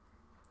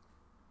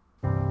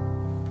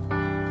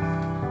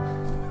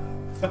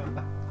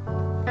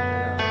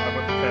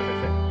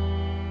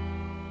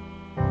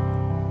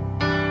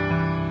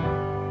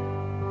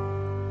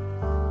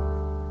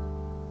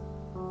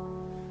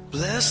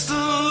Bless the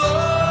Lord,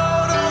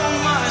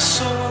 oh my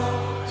soul.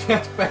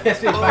 Yes,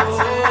 basically, that's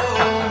it.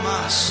 Oh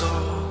my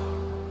soul,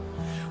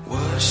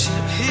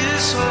 worship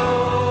His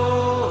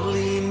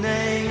holy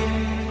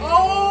name.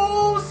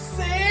 Oh,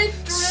 Sid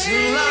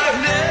Sing like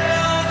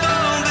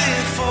never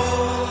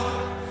before.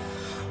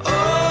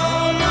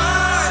 Oh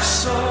my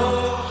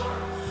soul,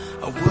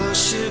 I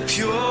worship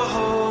Your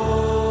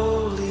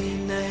holy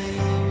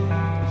name.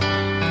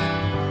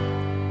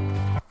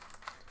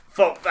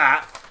 Fuck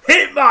that.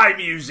 Hit my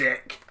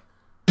music.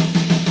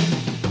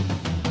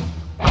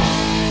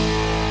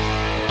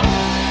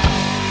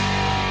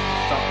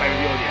 Stop playing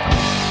with the audio.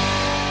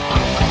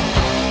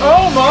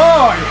 Oh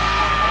my!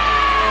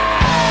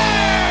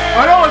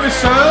 I don't like the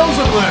sounds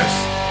of this.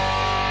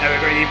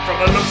 Emigrating from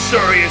a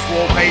luxurious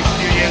wall-based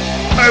studio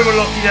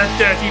overlooking a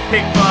dirty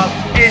pig farm,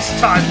 it's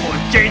time for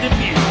Jada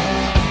Views.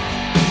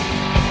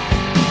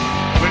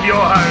 With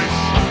your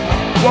hosts,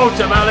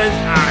 Walter Mellon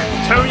and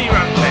Tony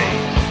Rampage.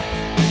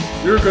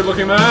 You're a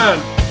good-looking man.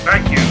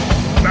 Thank you.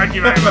 Thank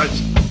you very much.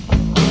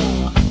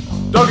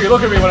 Dougie,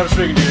 look at me when I'm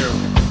speaking to you.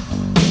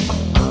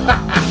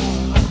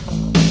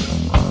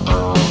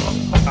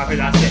 I think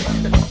that's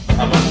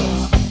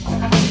it.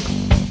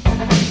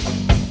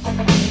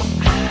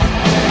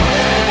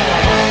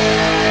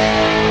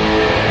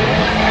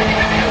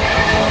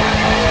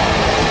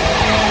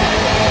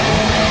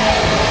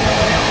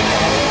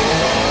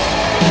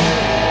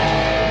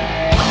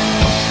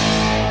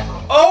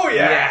 Oh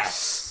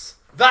yes!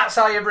 That's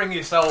how you bring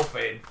yourself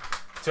in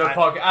to a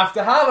podcast.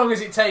 After how long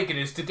has it taken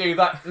us to do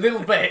that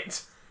little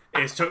bit?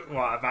 It's took,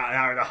 about an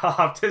hour and a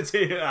half to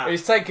do that.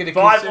 It's taken a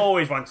But I've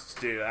always wanted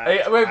to do that,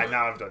 and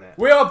now I've done it.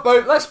 We are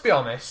both, let's be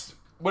honest,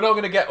 we're not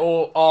going to get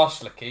all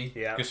arse-licky,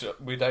 Yeah. because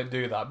we don't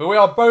do that, but we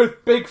are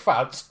both big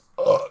fans,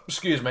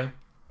 excuse me,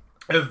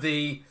 of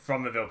the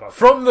From the Ville podcast.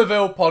 From the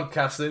Ville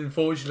podcast that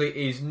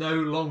unfortunately is no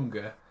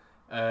longer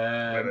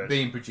us.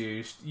 being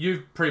produced.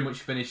 You've pretty much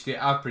finished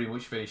it, I've pretty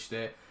much finished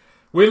it.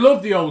 We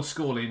love the old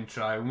school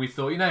intro, and we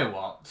thought, you know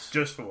what?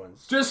 Just for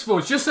once. Just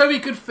so we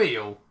could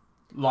feel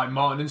like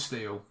Martin and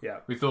Steele.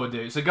 Yeah. We thought we'd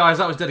do it. So guys,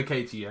 that was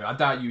dedicated to you. I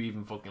doubt you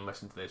even fucking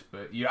listen to this,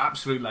 but you're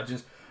absolute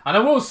legends. And I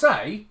will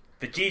say,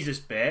 The Jesus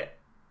bit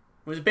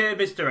was a bit of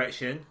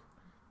misdirection,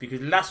 because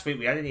last week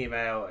we had an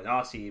email, an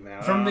RC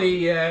email. from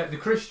the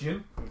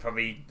Christian, From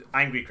the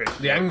angry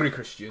Christian. the angry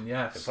Christian,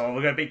 yes. So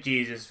we're going to beat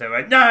Jesus. They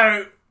went,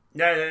 no.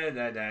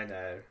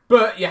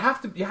 But you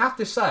have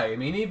to say, I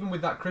mean, even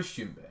with that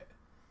Christian bit,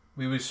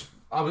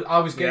 I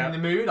was getting in the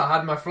mood. I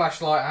had my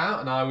flashlight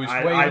out and I was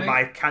waving. I had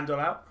my candle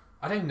out.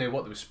 I don't know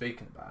what they were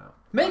speaking about.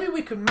 Maybe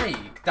we could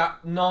make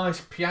that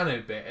nice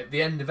piano bit at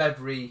the end of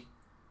every.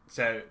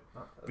 So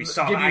we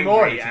start give you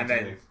more angry, anything and to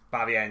then do.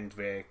 by the end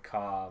we're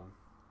calm,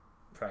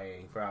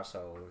 praying for our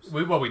souls,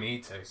 We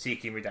need to.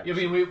 seeking I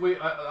redemption. mean,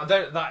 I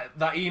don't.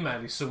 That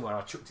email is somewhere.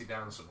 I chucked it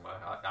down somewhere.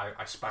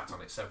 I spat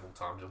on it several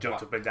times. And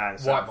Jumped up and down.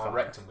 wiped my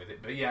rectum with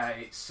it. But yeah,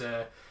 it's.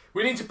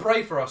 We need to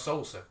pray for our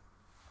souls, sir.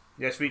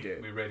 Yes, we do.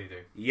 We really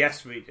do.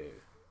 Yes, we do.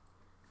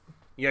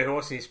 You know who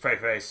also needs to pray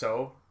for his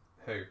soul?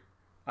 Who?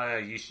 I know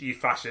you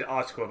flashed an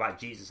article about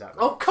Jesus at me.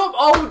 Oh,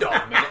 hold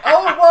on a minute.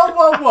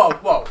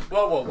 Oh,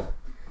 whoa.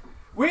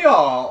 We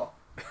are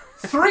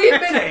 3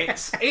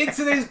 minutes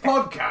into this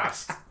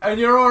podcast, and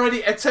you're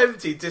already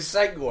attempting to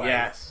segue.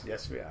 Yes,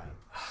 we are.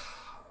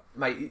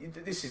 Mate,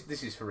 this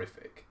is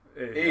horrific.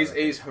 It It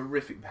is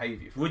horrific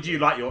behaviour. Would you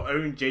like your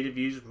own Jada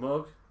Views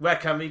mug? Where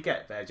can we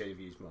get their Jada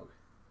Views mug?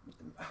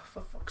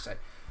 For fuck's sake.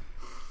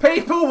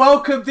 People,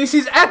 welcome. This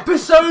is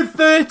episode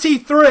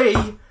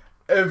 33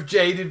 of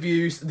Jaded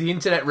Views, the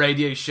internet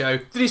radio show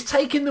that is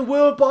taking the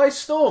world by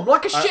storm,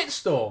 like a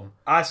shitstorm.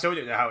 I still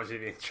don't know how to do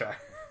the intro.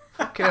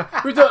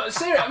 We've done,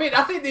 seriously, I mean,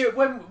 I think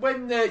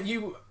when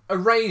you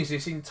arrange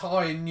this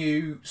entire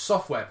new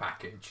software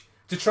package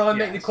to try and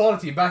make the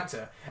quality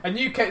better, and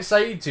you kept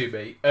saying to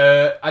me,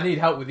 I need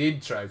help with the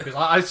intro, because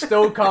I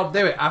still can't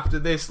do it after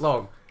this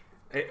long.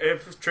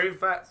 It's true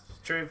fact.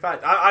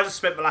 I just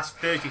spent the last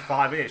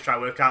 35 minutes trying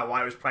to work out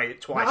why I was playing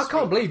it twice. I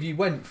can't believe you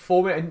went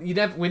 4 minutes,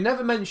 and we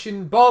never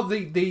mentioned, bar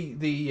the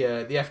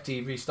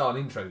FTV style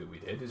intro that we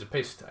did as a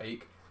piss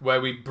take, where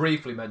we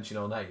briefly mentioned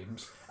our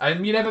names,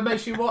 and you never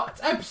mentioned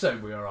what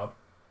episode we are on.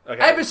 Okay.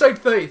 Episode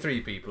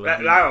 33, people.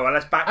 Let's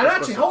back And this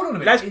actually, bus up. hold on a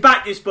minute. Let's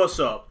back this bus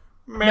up.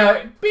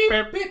 No, beep,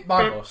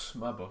 my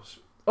bus.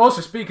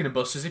 Also, speaking of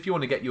buses, if you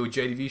want to get your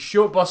JDV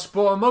Short Bus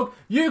Sport mug,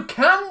 you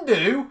can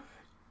do.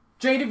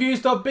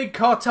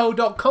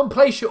 jdviews.bigcartel.com.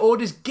 Place your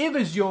orders, give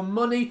us your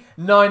money.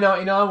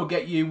 $9.99 will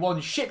get you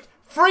one shipped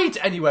free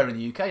to anywhere in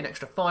the UK. An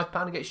extra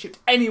 £5 to get shipped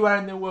anywhere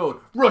in the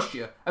world.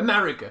 Russia,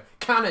 America,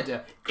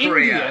 Canada,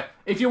 Korea. India.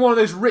 If you're one of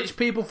those rich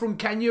people from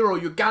Kenya or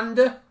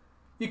Uganda,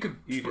 you could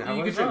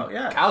have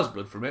drink cow's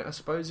blood from it, I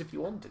suppose, if you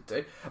wanted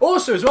to.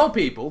 Also, as well,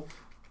 people,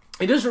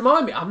 it does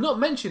remind me, I've not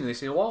mentioned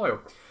this in a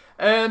while.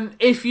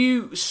 If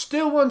you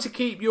still want to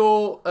keep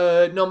your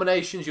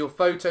nominations, your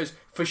photos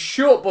for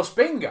Short Bus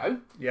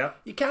Bingo, Yeah.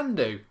 you can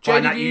do.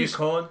 Find that JDViews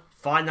unicorn.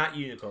 Find that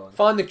unicorn.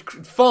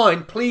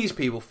 Please,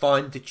 people,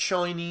 find the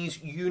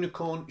Chinese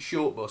unicorn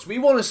short bus. We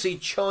want to see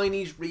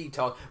Chinese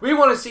retards. We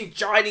want to see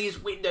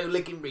Chinese window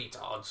licking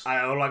retards.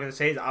 And all I'm going to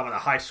say is that I'm on a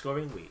high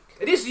scoring week.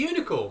 It is the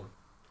unicorn.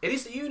 It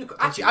is the unicorn.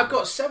 Actually, I've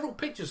got several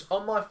pictures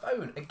on my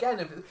phone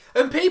again,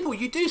 and people,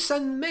 you do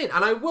send them in,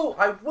 and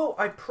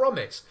I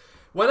promise.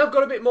 When I've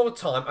got a bit more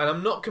time and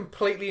I'm not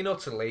completely and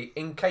utterly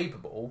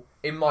incapable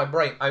in my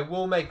brain, I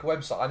will make a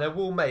website and I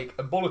will make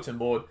a bulletin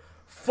board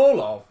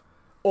full of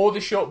all the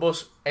short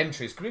bus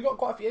entries. Because we've got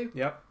quite a few.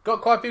 Yep.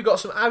 Got quite a few.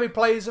 Got some avid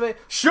players of it.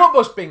 Short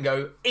bus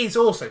bingo is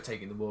also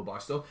taking the world by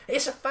storm.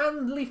 It's a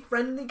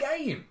family-friendly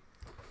game.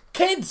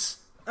 Kids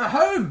at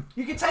home,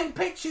 you can take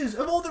pictures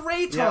of all the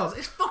retards. Yeah.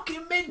 It's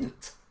fucking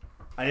mint.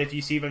 And if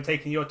you see them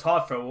taking your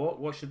tard for a walk,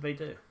 what should they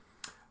do?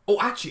 Oh,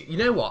 actually, you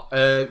know what?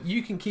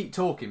 You can keep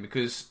talking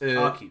because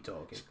I'll keep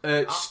talking.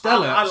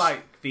 Stella, I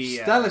like the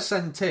Stella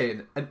sent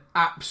in an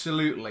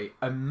absolutely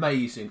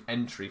amazing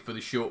entry for the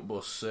short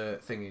bus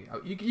thingy.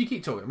 You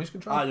keep talking. I'm just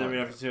going to try. I don't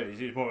really have to do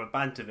it. It's more of a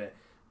banter bit.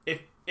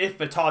 If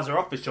the tards are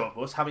off the short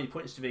bus, how many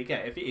points do they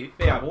get? If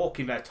they are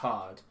walking their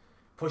tard,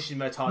 pushing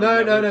their tard.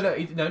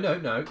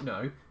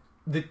 No.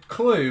 The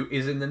clue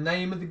is in the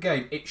name of the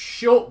game. It's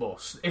short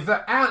bus. If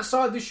they're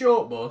outside the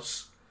short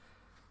bus,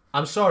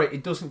 I'm sorry,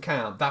 it doesn't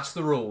count. That's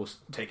the rules.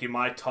 Taking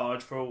my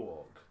tard for a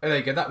walk. And there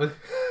you go. That was.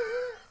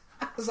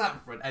 How's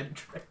that for an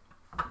entry?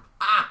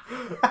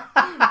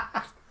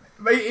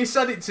 Mate, he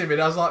said it to me,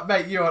 and I was like,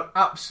 "Mate, you're an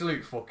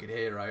absolute fucking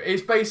hero."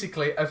 It's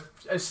basically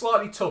a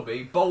slightly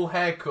tubby, bowl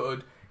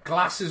haircut,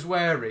 glasses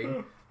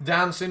wearing,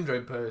 Down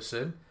syndrome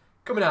person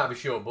coming out of a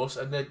short bus,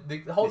 and they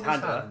hold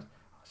his hand.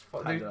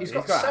 He's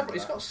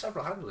got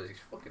several handlers. He's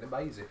fucking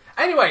amazing.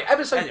 Anyway,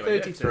 episode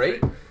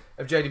 33.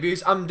 Of JD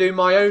Views. I'm doing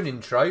my own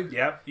intro.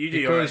 Yeah, you do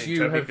your own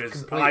intro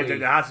because I don't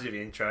know how to do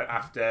the intro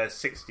after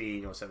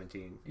 16 or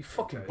 17. You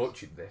fucking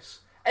butchered this.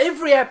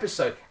 Every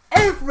episode,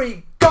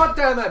 every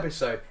goddamn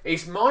episode,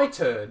 it's my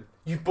turn.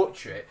 You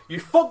butcher it. You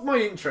fuck my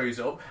intros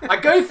up. I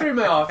go through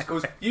my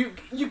articles. You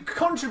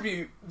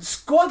contribute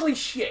squadly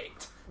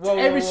shit to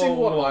every single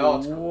one of my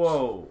articles.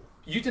 Whoa.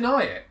 You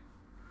deny it.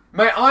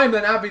 Mate, I'm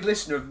an avid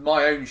listener of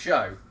my own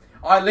show.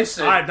 I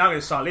listen. I'm now going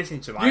to start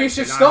listening to it. You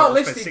should start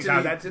listening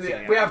to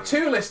the we have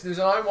 2 listeners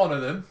and I'm one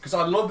of them because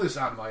I love the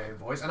sound of my own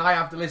voice and I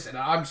have to listen.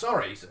 I'm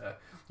sorry, sir.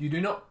 You do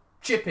not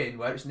chip in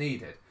where it's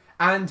needed.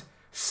 And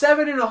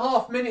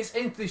 7.5 minutes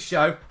into the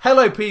show,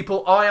 hello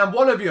people, I am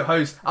one of your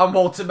hosts. I'm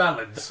Walter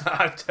Mellons.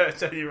 I'm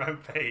totally your own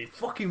page.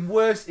 Fucking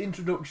worst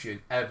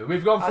introduction ever.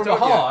 We've gone from a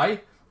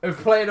high of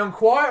playing on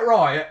Quiet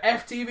Riot,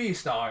 FTV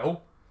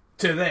style,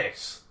 to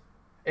this.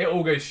 It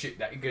all goes shit.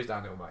 It goes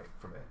downhill, mate,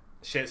 from here.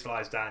 Shit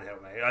slides downhill,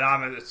 mate. And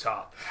I'm at the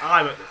top.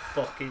 I'm at the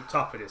fucking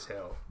top of this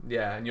hill.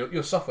 Yeah, and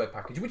your software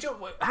package.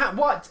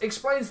 What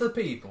explains to the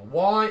people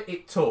why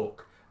it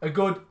took a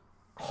good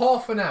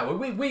half an hour?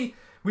 We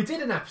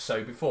did an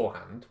episode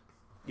beforehand.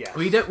 Yeah.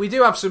 We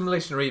do have some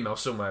listener emails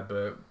somewhere,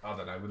 but I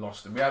don't know. We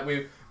lost them.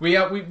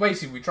 We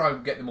basically try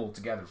and get them all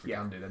together if we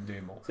can do them. Do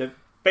them all. So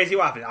basically,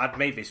 what happened? I've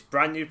made this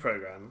brand new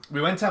program.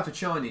 We went out for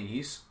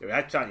Chinese. We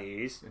had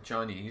Chinese.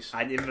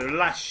 And in the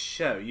last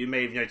show, you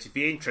may have noticed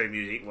the intro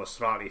music was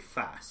slightly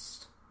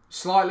fast.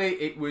 Slightly,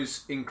 it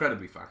was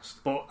incredibly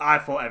fast. But I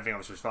thought everything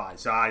else was fine,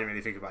 so I didn't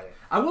really think about it.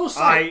 I will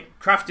say... I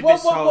crafted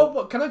this whole...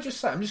 What? Can I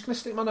just say... I'm just going to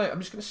stick my note... I'm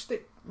just going to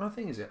stick... My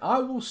thing is it. I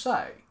will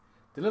say,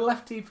 the little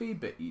FTV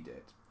bit you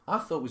did, I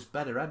thought was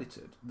better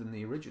edited than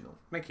the original.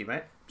 Thank you,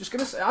 mate. Just going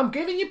to say... I'm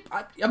giving you...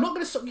 I'm not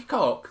going to suck your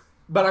cock...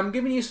 But I'm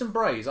giving you some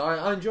praise.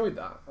 I enjoyed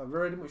that. I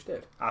very much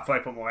did. I thought I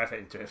put more effort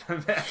into it.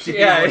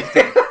 Yeah.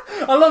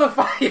 I love the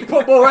fact you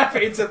put more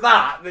effort into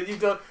that than you've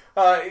done.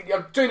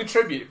 I'm doing a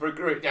tribute for a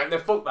group. Yeah, no,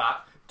 fuck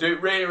that. Do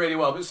it really, really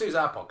well. But as soon as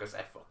our podcast,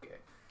 fuck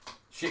it.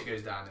 Shit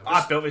goes down.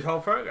 I built this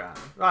whole program.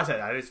 I said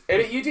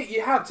that.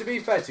 You have, to be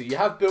fair to you,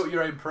 have built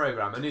your own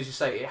program. And as you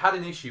say, it had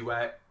an issue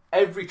where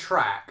every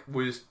track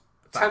was...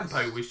 Fast.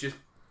 Tempo was just...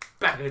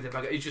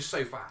 It's just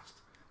so fast.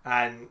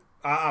 And...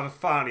 I've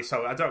finally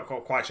solved it. I don't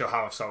quite sure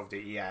how I've solved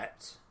it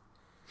yet.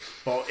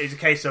 But it's a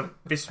case of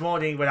this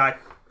morning when I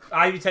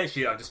even texted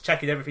you, I'm just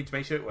checking everything to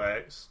make sure it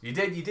works. You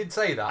did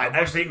say that. And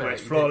everything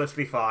works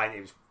flawlessly fine.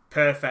 It was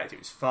perfect. It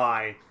was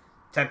fine.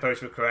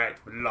 Tempos were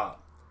correct. Blah.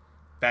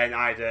 Then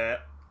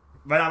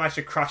when I managed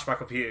to crash my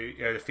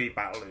computer, the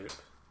feedback loop,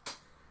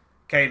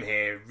 came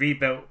here,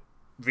 rebuilt,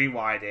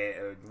 rewired it,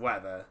 and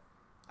whatever,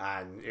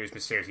 and it was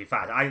mysteriously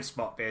fast. I didn't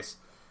spot this.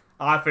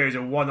 I thought it was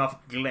a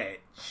one-off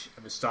glitch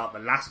at the start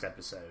of the last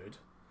episode.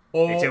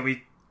 Until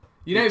we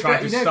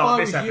tried to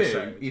start this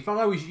episode. If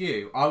I was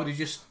you, I would have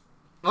just...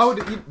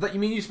 You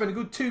mean you spent a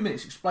good 2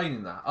 minutes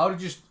explaining that? I would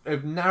have just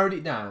narrowed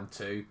it down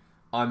to,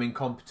 I'm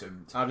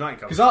incompetent. I'm not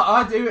incompetent. Because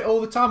I do it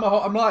all the time.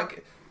 I'm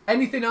like,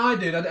 anything I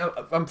do,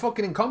 I'm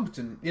fucking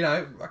incompetent. You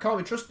know, I can't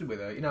be trusted with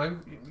it. You know,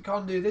 you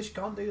can't do this, you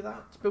can't do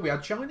that. But we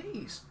had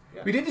Chinese.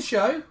 Yeah. We did the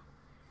show.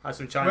 Had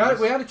some Chinese.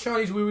 We had a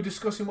Chinese. We were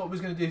discussing what we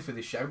was going to do for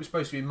this show. It was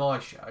supposed to be my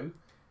show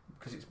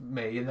because it's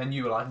me, and then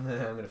you were like, "No,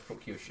 I'm going to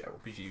fuck your show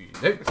up as you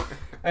usually do."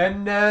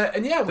 and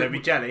yeah, there'd be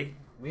jelly.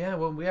 Yeah,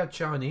 well, we had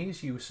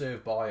Chinese. You were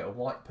served by a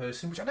white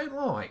person, which I don't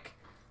like.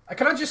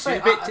 Can I just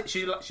say,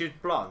 She was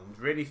blonde,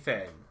 really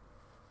thin.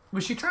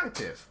 was she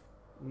attractive?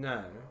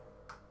 No,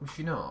 Was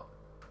she not?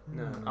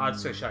 no. I'd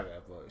say shag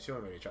her, but she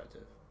wasn't really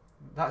attractive.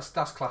 That's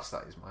class,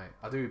 that is, mate.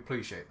 I do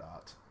appreciate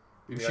that.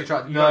 If Yeah, she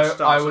attractive, you gotta no,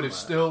 start I would have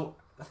somewhere. still.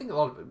 I think a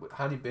lot of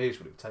how many beers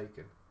would have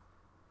taken.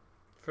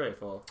 3 or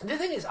 4. The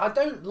thing is, I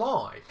don't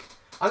like.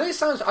 I know it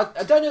sounds.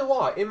 I don't know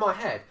why. In my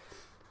head,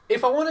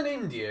 if I want an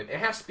Indian, it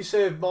has to be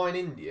served by an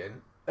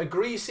Indian. A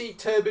greasy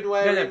turban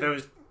wearing. No, there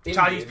was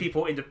Chinese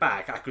people in the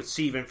back. I could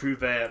see them through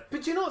their.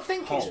 But do you not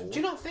think hole. do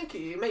you not think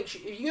it makes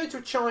you? If you go to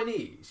a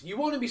Chinese, you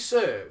want to be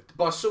served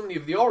by somebody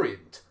of the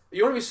Orient.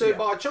 You want to be served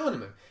by a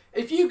Chinaman.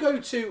 If you go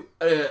to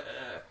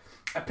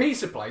a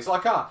pizza place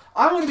like I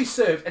want to be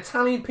served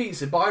Italian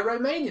pizza by a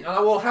Romanian, and I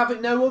will have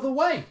it no other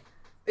way.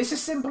 It's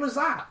as simple as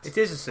that. It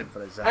is as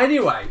simple as that.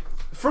 Anyway,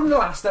 from the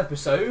last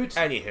episode,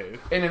 Anywho,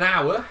 in an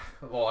hour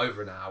or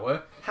over an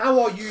hour, how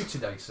are you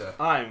today, sir?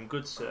 I'm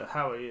good, sir.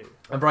 How are you?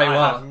 I'm very I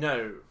well. have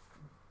no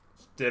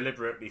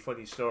deliberately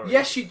funny story.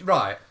 Yes, you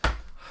right.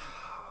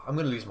 I'm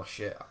going to lose my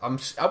shit.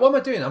 What am I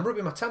doing? I'm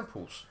rubbing my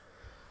temples.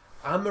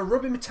 I'm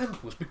rubbing my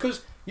temples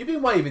because you've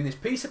been waving this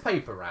piece of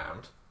paper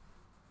around.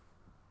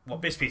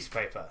 What, this piece of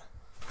paper?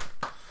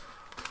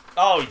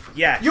 Oh,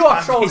 yeah. You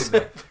are trolling me.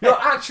 You're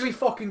actually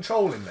fucking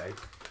trolling me.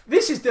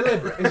 This is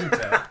deliberate, isn't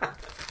it?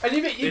 And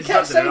you It's kept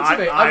not saying to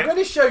deliberate. me, I'm going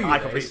to show you I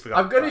completely this. forgot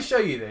I'm going to that. show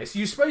you this.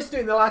 You're supposed to do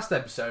it in the last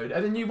episode,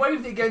 and then you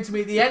waved it again to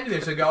me at the end of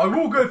this and go, I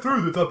will go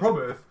through this, I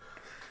promise.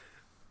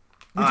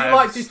 Would you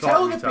like to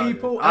tell the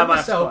people I and might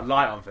have to put myself... a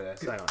light on for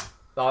this. Hang on.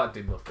 That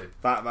did nothing.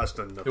 That's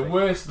done nothing. The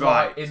worst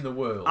Right. light in the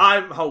world.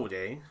 I'm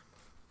holding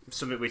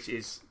something which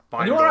is by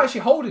And you're law.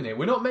 actually holding it.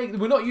 We're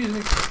not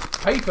using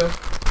paper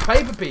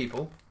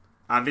people.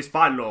 And this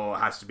by law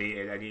has to be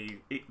in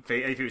anything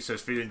that says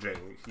food and drink.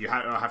 You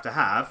have to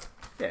have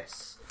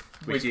this,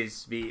 which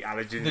is the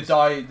allergens.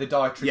 The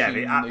dietitian. Yeah,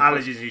 the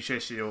allergens and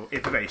nutritional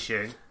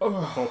information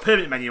for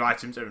permanent menu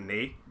items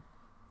only.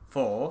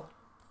 For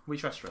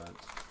which restaurant?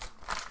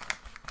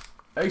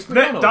 It's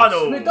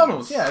McDonald's.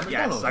 McDonald's, yeah, McDonald's.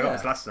 Yes, I got yeah.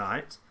 this last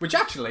night. Which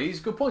actually is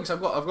a good point because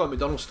I've got a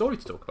McDonald's story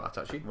to talk about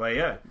actually. Well,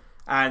 yeah.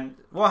 And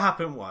what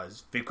happened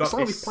was we've got It's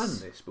like we this. planned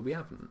this, but we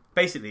haven't.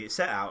 Basically, it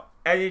set out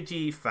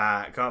energy,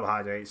 fat,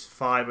 carbohydrates,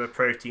 fibre,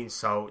 protein,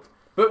 salt,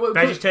 But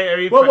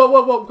vegetarian.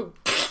 Whoa.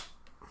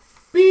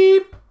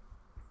 Beep,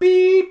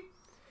 beep.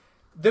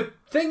 The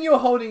thing you're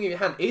holding in your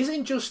hand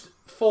isn't just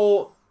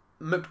for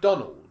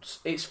McDonald's.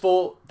 It's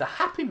for the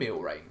Happy Meal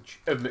range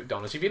of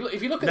McDonald's. If you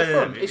look at the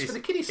front, it's for the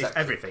kiddie section. It's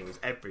everything. It's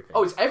everything.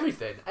 Oh, it's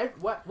everything.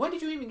 Where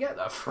did you even get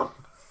that from?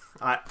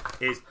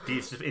 It's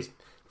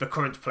the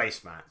current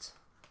placemat.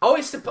 Oh,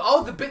 it's the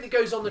bit that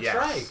goes on the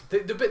Yes. tray.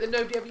 The bit that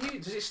nobody ever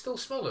uses. Does it still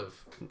smell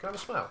of? Can I have a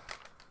smell?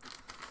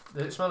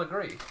 Does it smell of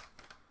grease?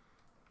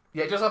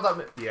 Yeah, it does have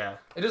that. Yeah.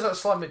 It does have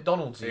slight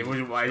McDonald's. I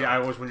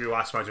always wondered why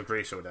I smelled of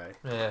grease all day.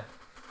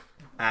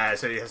 Yeah.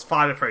 So it has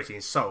fibre,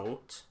 protein,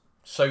 salt,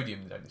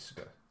 Sodium, don't need to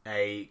go.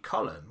 a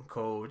column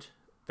called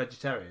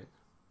vegetarian.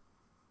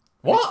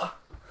 What?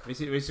 Which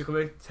is called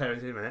vegetarian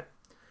in a minute.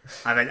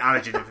 And then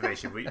allergen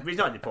information, which is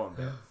not an important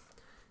bit.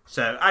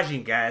 So, as you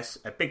can guess,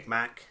 a Big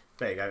Mac,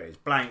 there you go, it's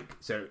blank,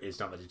 so it's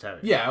not vegetarian.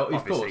 Yeah, of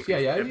Obviously, course.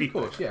 Yeah, it'd be of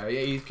course. good. Yeah,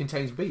 it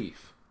contains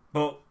beef.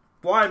 But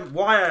why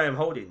I am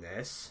holding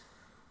this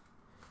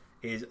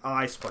is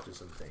I spotted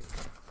something.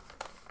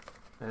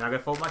 And I'm going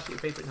to fold my sheet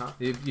of paper in half.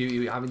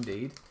 You have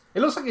indeed. It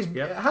looks like it's.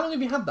 Yep. How long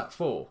have you had that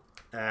for?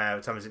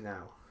 What time is it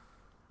now?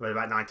 Well,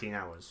 about 19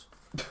 hours.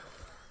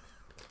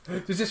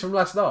 Is this from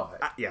last night?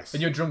 Yes.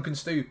 And you're drunken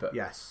stupor.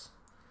 Yes.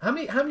 How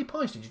many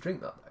pints did you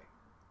drink that day?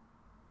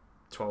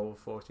 12,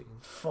 14.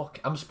 Fuck!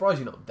 I'm surprised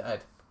you're not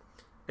dead.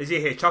 Is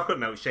it here? Chocolate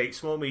milkshake,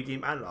 small,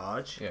 medium, and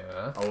large.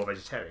 Yeah. All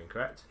vegetarian,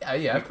 correct?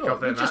 Yeah. Of course.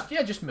 confirm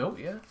that? Just milk.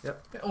 Yeah.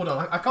 Yep. Yeah, hold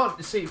on. I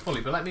can't see it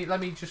fully, but let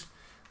me just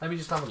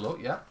have a look.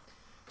 Yeah.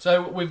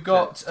 So we've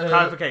got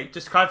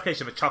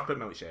Clarification of a chocolate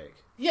milkshake.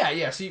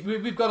 Yeah. See,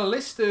 we've got a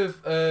list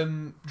of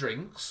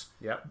drinks.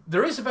 Yep.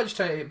 There is a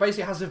vegetarian. It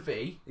basically has a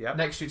V Yep.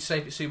 next to it.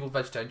 Safe, it's suitable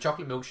vegetarian.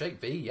 Chocolate milkshake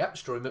V. Yep.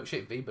 Strawberry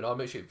milkshake V. Banana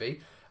milkshake V.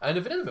 And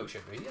a vanilla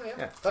milkshake V.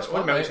 Yeah. That's so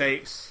all fine.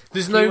 milkshakes.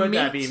 There's no keyword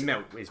there meat. being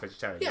milk is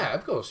vegetarian. Yeah,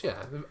 of course.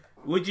 Yeah.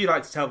 Would you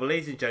like to tell the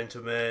ladies and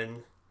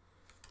gentlemen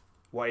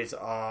what is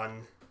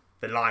on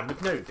the line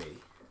with no V?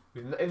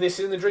 This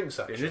is in the drink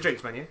section. In the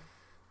drinks menu.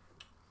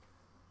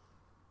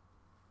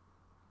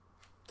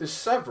 There's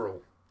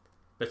several.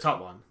 The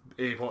top one.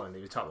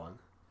 Importantly, the top one.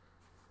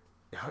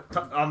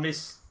 On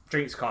this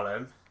drinks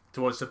column,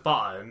 towards the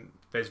bottom,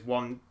 there's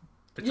one.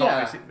 The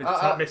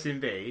top missing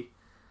V.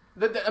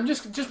 I'm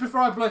just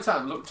before I blurt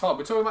out and look top.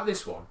 We're talking about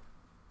this one.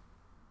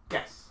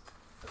 Yes.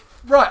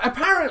 Right.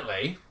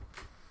 Apparently,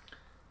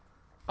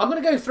 I'm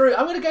going to go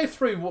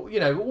through. What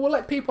we'll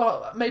let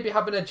people maybe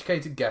have an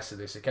educated guess of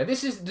this. Okay.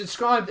 This is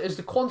described as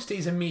the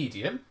quantities are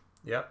medium.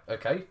 Yep.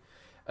 Okay.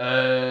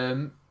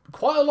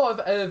 Quite a lot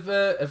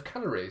of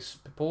calories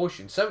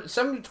proportion.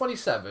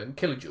 727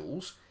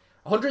 kilojoules,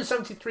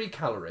 173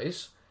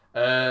 calories,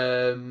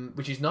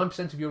 which is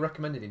 9% of your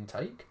recommended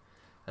intake.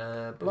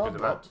 Blah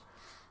blah.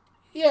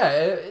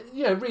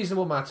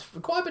 reasonable amount,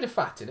 quite a bit of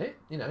fat in it.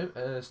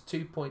 There's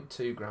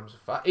 2.2 grams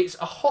of fat. It's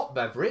a hot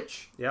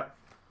beverage. Yep.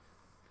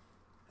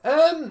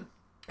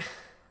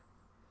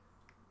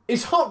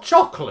 It's hot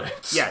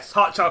chocolate. Yes,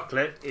 hot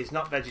chocolate is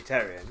not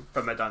vegetarian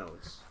from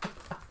McDonald's.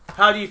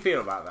 How do you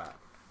feel about that?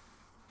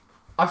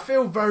 I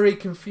feel very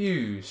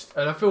confused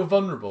and I feel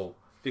vulnerable.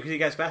 Because it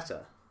gets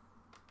better.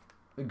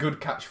 A good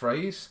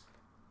catchphrase.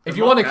 If The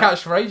you want a mocha.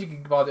 catchphrase, you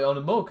can buy it on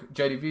a mug.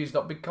 JD Views,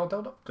 not big cold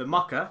dog. The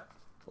mocha,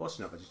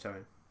 also not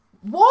vegetarian.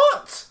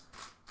 What?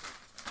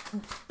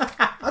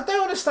 I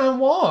don't understand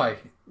why.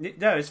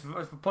 No, it's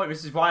the point.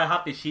 This is why I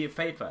have this sheet of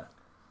paper.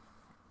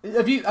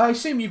 I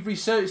assume you've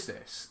researched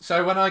this.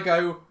 So when I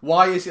go,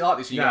 why is it like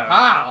this? You No, go,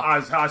 I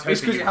was hoping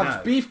it's because you'd it has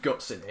know. beef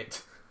guts in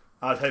it.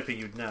 I was hoping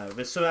you'd know.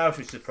 There's something else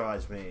which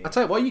surprised me. I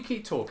tell you, why you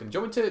keep talking? Do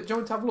you want me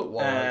to have a look?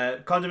 Why?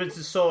 Condiments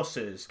and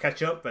sauces.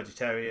 Ketchup,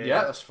 vegetarian.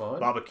 Yeah, that's fine.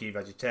 Barbecue,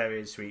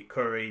 vegetarian. Sweet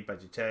curry,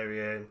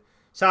 vegetarian.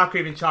 Sour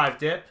cream and chive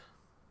dip,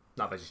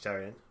 not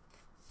vegetarian.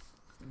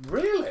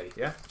 Really?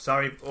 Yeah.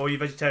 Sorry, all you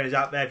vegetarians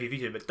out there, if you've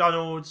eaten at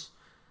McDonald's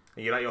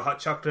and you like your hot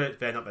chocolate,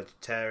 they're not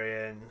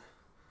vegetarian.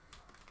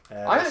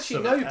 I there's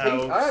actually know something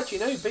people. I else. actually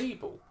know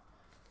people.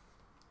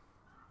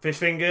 Fish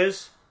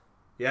fingers.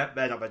 Yeah,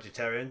 they're not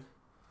vegetarian.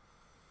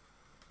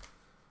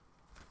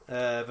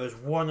 There's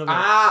one other.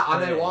 I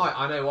know thing. why.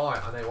 I know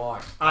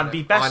why. And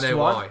the best I know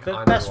one, why. the I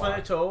know best why. one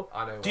at all.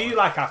 I know Do why. you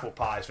like apple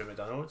pies from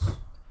McDonald's?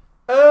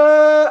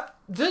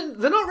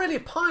 They're not really a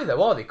pie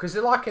though, are they? Because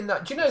they're like in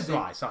that. Do you know It's the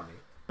nice, aren't they?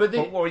 But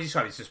the What would you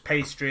say? It's just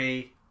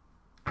pastry.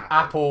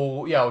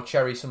 apple, yeah, or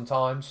cherry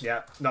sometimes.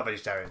 Yeah, not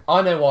vegetarian.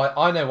 I know why.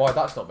 I know why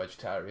that's not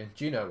vegetarian.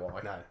 Do you know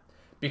why? No.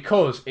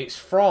 Because it's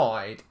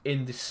fried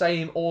in the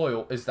same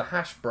oil as the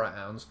hash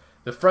browns,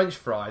 the French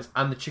fries,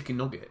 and the chicken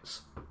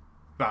nuggets.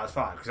 That's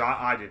fine, because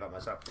I do that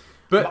myself.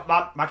 But-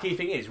 my key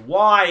thing is,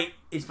 why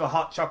is the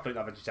hot chocolate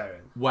not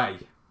vegetarian? Whey.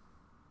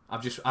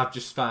 I've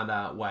just found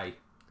out whey.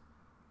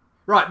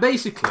 Right,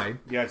 basically.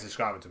 You have to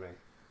describe it to me.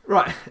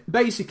 Right,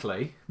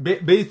 basically,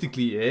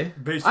 yeah.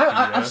 Basically,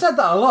 yeah. I've said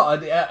that a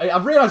lot.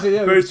 I've realised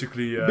it.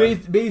 Basically, yeah.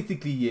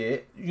 Basically, yeah.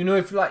 You know,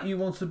 if like you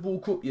want to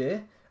bulk up, yeah,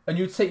 and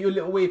you take your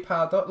little whey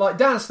powder, like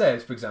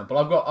downstairs, for example,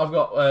 I've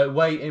got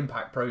Whey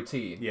Impact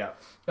Protein. Yeah.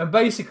 And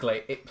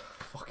basically,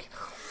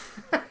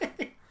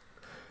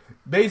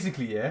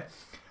 basically, yeah.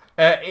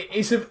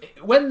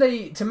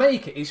 To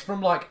make it, it's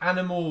from like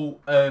animal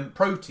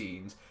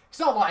proteins. It's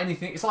not like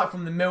anything. It's like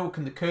from the milk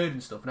and the curd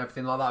and stuff and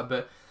everything like that.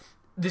 But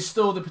there's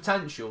still the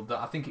potential that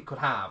I think it could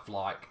have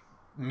like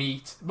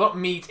meat, not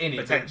meat in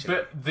it,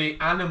 but the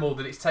animal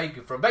that it's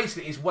taken from.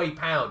 Basically, it's whey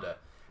powder.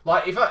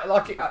 Like if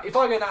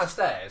I go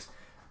downstairs.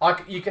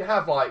 You can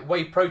have like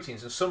whey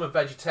proteins, and some are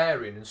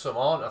vegetarian and some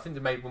aren't. I think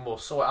they made one more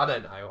soy. I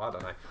don't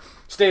know.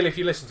 Still, if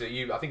you listen to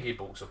it, I think he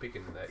bulks up. He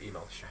can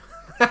email the show.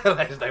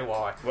 Let us know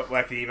why.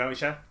 Where can you email me,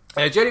 Show?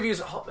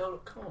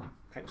 JDViews@hotmail.com.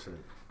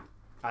 Excellent.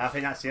 And I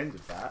think that's the end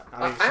of that.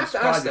 I have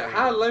to ask that.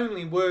 How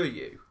lonely were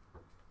you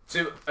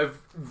to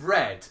have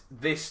read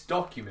this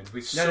document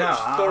with such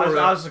thorough?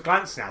 I was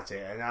glancing at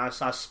it, and I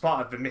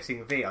spotted the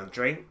missing V on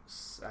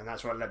drinks, and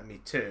that's what led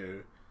me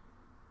to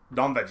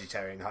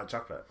non-vegetarian hot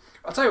chocolate.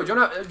 I'll tell you what. Do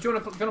you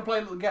want to play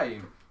a little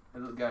game?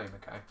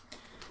 Okay.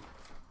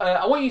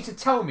 I want you to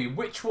tell me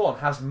which one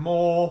has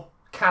more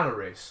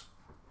calories.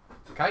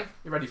 Okay,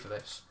 you ready for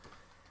this?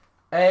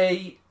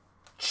 A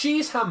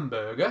cheese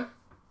hamburger,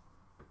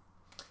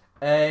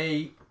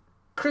 a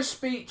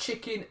crispy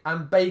chicken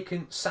and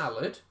bacon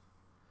salad,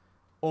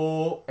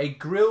 or a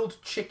grilled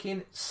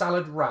chicken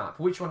salad wrap.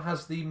 Which one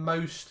has the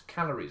most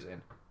calories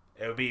in?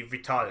 It would be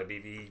retarded. It would be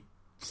the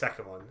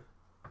second one.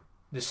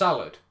 The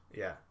salad?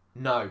 Yeah.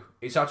 No,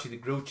 it's actually the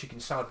grilled chicken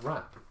salad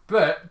wrap.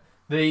 But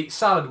the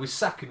salad was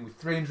second with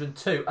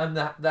 302, and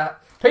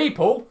that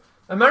people,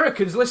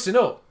 Americans, listen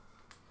up.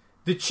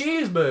 The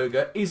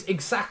cheeseburger is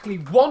exactly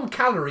 1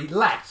 calorie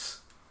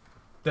less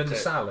than the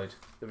salad.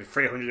 There'll be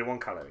 301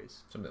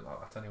 calories. Something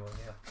like that, anyway.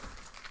 Yeah.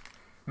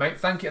 Mate,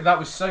 thank you. That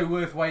was so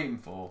worth waiting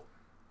for.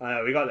 I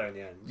know, we got there in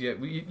the end. Yeah,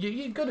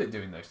 you're good at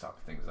doing those type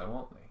of things, though,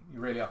 aren't they?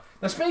 You really are.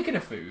 Now, speaking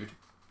of food,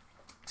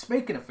 have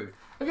you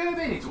ever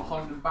been into a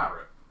Holland and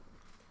Barrett?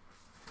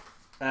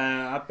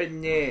 I've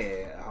been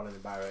near Holland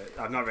and Barrett.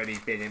 I've not really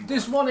been in.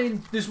 There's one in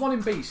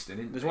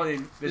Beeston. There's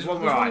one where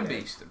one I in live.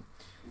 Beeston,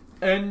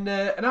 and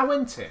I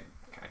went in.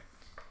 Okay,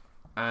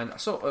 and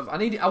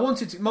I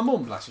wanted to. My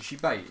mum, bless her, she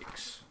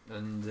bakes,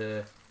 and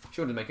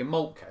she wanted to make a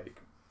malt cake.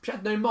 She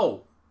had no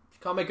malt. You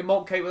can't make a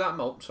malt cake without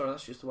malt. Sorry,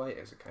 that's just the way it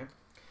is. Okay,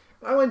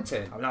 I went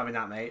in. I'm not having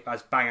that, mate. I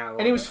was bang out.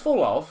 And it was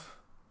full of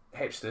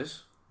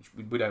hipsters,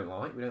 which we don't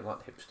like. We don't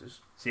like hipsters.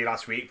 See you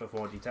last week for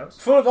more details.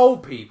 Full of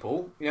old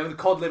people, the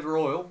cod liver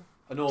oil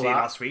and all See you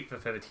that. last week for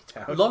further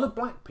details. A lot of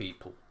black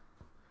people.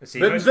 See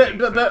you next week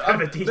for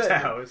further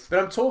details. But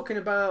I'm talking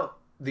about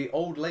the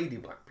old lady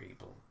black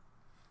people.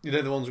 You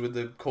know, the ones with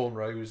the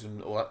cornrows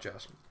and all that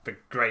jazz. The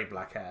grey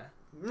black hair.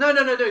 No.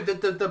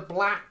 The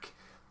black,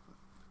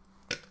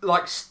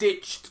 like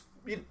stitched.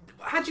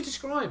 How'd you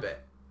describe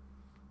it?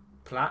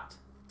 Plat.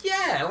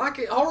 Yeah, like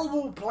a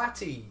horrible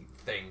platty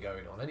thing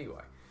going on.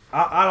 Anyway,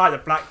 I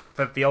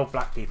like the old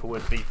black people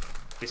with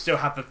they still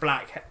have the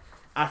black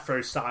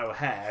afro style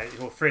hair. It's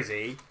all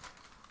frizzy,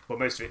 but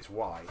most of it's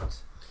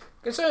white.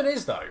 Concern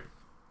is though,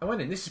 I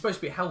went in. This is supposed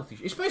to be a healthy.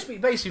 It's supposed to be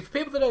basically for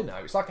people that don't know.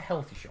 It's like a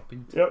healthy shop.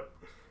 Isn't it? Yep.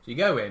 So you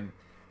go in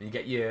and you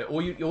get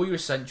all your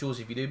essentials.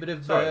 If you do a bit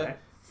of Sorry,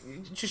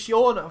 just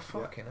yawn. Oh,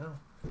 fucking hell.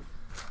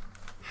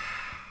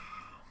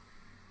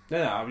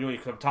 No, I'm yawning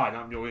because I'm tired.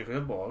 I'm yawning because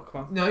I'm bored.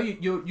 Come on. No,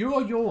 you're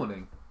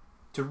yawning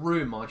to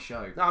ruin my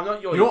show. No, I'm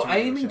not yawning. You're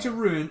aiming to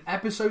ruin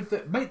episode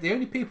that, mate. The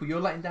only people you're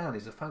letting down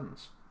is the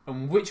fans,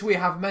 and which we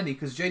have many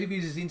because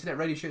JDV's is the internet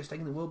radio show that's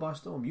taking the world by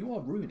storm. You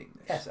are ruining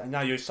this. Yes, and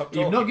now you stop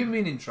talking. You've not given me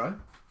an intro.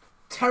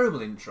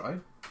 Terrible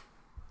intro.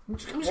 I'm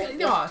just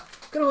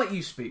gonna let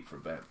you speak for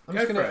a bit.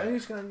 You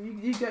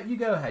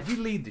go ahead. You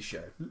lead the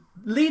show.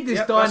 Lead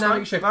this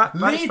dynamic show.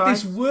 Lead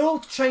this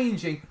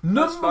world-changing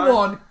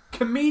 #1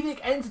 comedic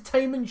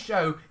entertainment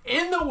show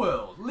in the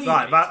world. Lead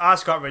right, it. but I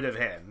just got rid of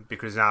him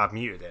because now I've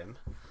muted him.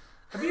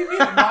 Have you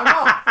muted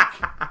my mic?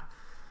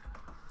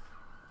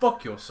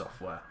 Fuck your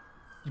software,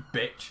 you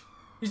bitch.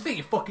 You think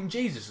you're fucking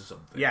Jesus or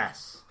something?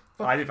 Yes,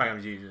 I do think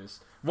I'm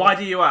Jesus. Why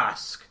do you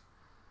ask?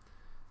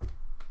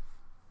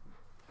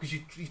 Because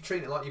you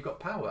treat it like you've got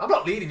power. I'm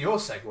not leading your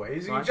segues.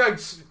 Right. You don't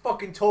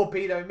fucking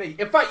torpedo me.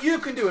 In fact, you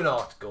can do an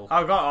article.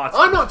 I've got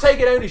articles. I'm not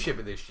taking ownership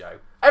of this show.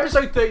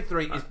 Episode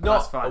 33 is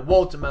not fine. a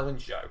watermelon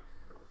show.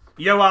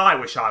 You know where I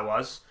wish I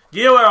was?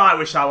 You know where I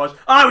wish I was?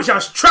 I wish I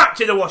was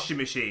trapped in a washing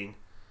machine.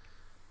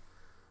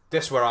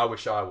 This is where I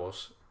wish I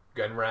was.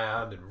 Going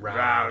round and round,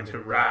 Round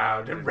and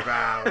round and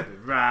round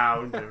and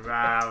round and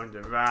round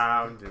and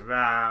round and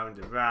round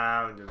and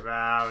round and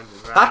round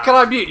and round. How can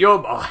I mute your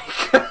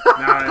mic?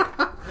 No.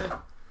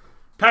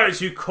 Parents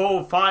who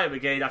call fire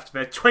brigade after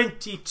their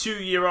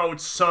 22-year-old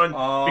son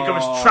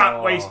becomes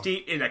trapped waist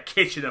deep in a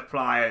kitchen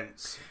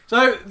appliance.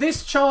 So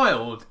this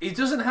child, he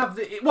doesn't have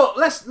the. Well,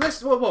 let's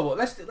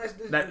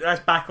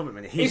back up a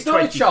minute. He's not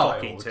a 20 child.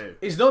 fucking two.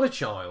 He's not a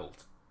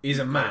child. He's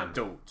a man.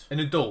 Adult. An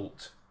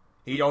adult.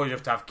 He always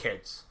have to have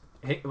kids.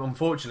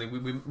 Unfortunately,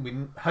 we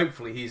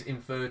hopefully he's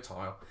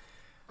infertile.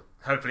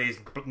 Hopefully his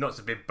nuts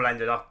have been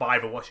blended off by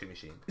the washing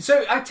machine.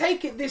 So I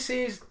take it this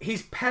is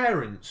his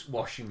parents'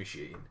 washing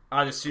machine.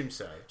 I'd assume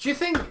so. Do you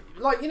think,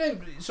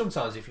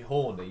 sometimes if you're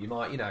horny, you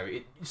might,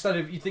 instead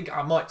of, you think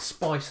I might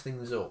spice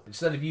things up.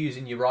 Instead of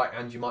using your right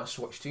hand, you might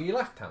switch to your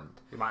left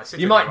hand. You might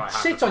sit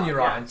on your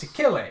right hand to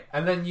kill it,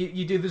 and then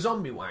you do the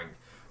zombie wang.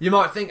 You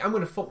might think, I'm going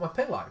to fuck my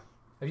pillow.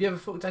 Have you ever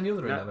fucked any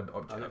other inanimate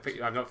object?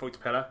 I've not fucked a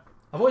pillow.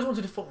 I've always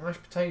wanted to fuck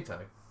mashed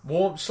potato.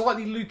 Warm,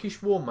 slightly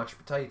Lukish warm mashed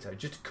potato,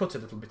 just to cut a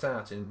little bit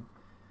out. And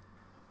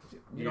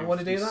you don't want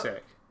to do that?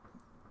 Sick.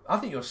 I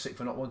think you're sick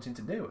for not wanting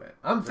to do it.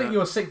 I think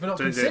you're sick for not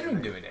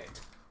considering doing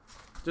it.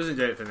 Doesn't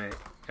do it for me.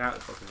 Get out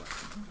the fucking way.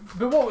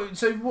 But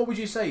what would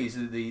you say is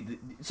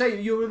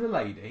say you're with a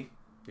lady?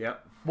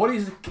 Yep. What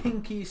is the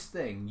kinkiest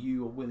thing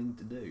you are willing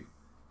to do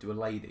to a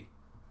lady?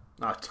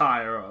 I'll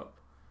tie her up,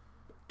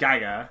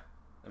 gag her,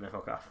 and then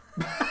fuck off.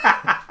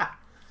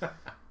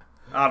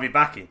 I'll be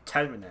back in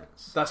 10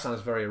 minutes. That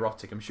sounds very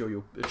erotic. I'm sure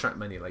you'll attract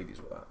many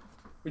ladies with that.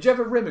 Would you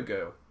ever rim a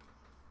girl?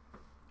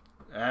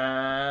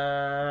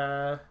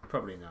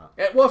 Probably not.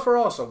 What if her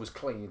arsehole was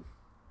clean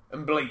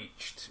and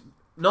bleached,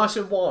 nice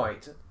and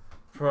white?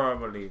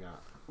 Probably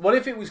not. What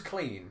if it was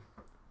clean?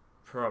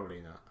 Probably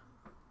not.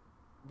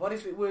 What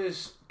if it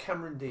was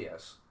Cameron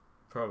Diaz?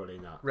 Probably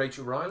not.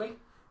 Rachel Riley?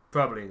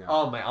 Probably not.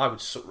 Oh, mate, I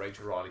would suck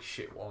Rachel Riley's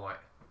shit white.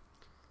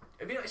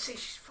 See,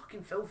 she's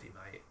fucking filthy,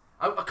 mate.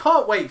 I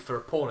can't wait for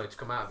a porno to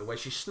come out of her where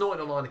she's snorting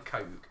a line of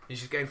coke and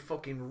she's getting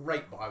fucking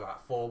raped by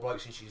about 4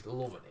 blokes and she's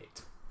loving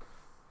it.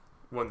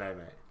 One day,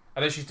 mate.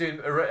 And then she's doing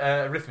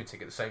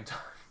arithmetic at the same time.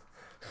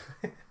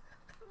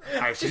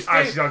 She's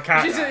on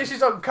countdown.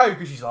 She's on coke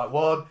and she's like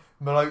 1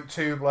 bloke,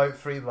 2 bloke,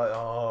 3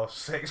 bloke,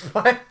 6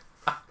 bloke.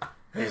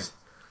 I'll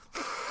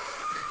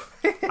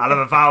have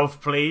a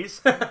valve, please.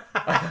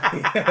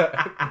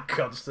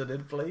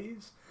 Consonant,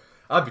 please.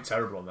 I'd be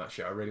terrible on that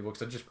shit. I really would.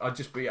 Because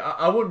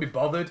I wouldn't be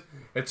bothered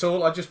at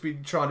all. I'd just be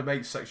trying to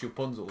make sexual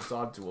puns all the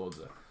time towards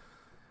her.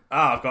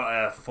 I've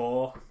got a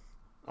 4.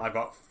 I've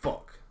got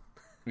fuck.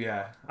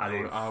 Yeah,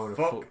 I want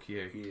to fuck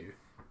you.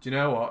 Do you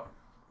know what?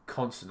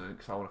 Consonant,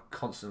 because I want to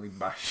constantly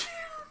bash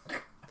you.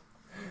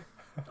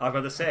 I've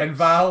got a 6. And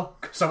Val,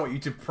 because I want you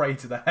to pray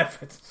to the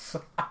heavens.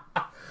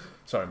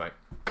 Sorry, mate.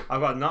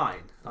 I've got a 9.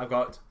 I've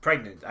got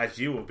pregnant, as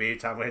you will be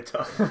time we're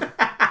done.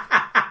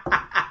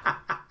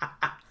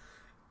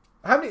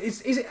 How many?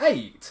 Is it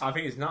 8? I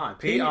think it's 9.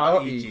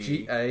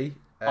 P-R-E-G-A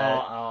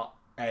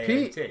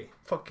P-R-A-N-T.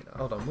 Fucking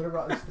hold on, I'm going to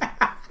write this down.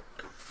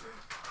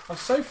 I'm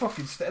so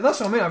fucking...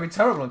 That's what I mean, I've been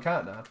terrible on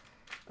countdown.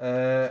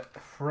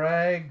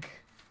 Preg...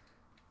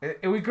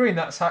 Are we agreeing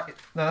that's how...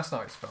 No, that's not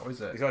how it's spelled,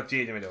 is it? It's got a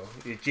G in the middle.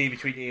 It's G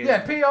between the ears. Yeah,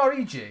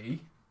 P-R-E-G.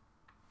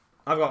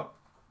 I've got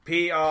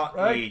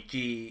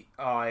P-R-E-G-I-N-T.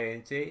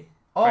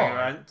 Oh.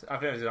 I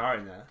think there's an R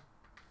in there.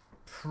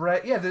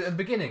 Yeah, the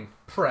beginning.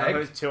 I Preg. think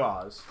there's 2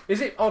 R's.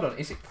 Is it... Hold on,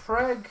 is it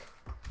Preg...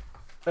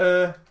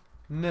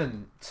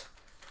 Nunt?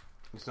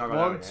 It's not got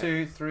 1, that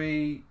 2,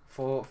 3,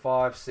 4,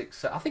 5, 6,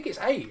 7. I think it's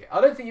 8.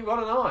 I don't think you've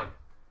got a 9.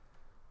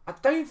 I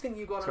don't think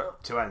you've got a 9.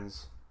 Two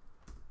ends.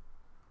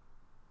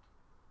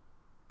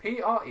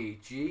 PREG.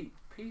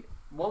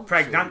 1,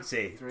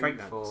 Pregnancy. 2, 3,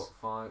 Pregnant. 4,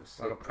 5, 6.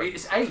 pregnant.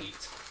 It's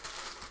 8.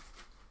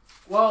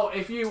 Well,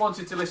 if you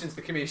wanted to listen to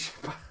the commission,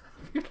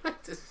 you'd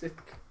like to see.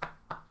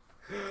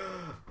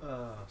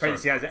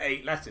 Pregnancy has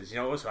 8 letters. You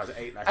know, it also has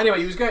 8 letters. Anyway,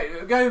 he was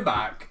going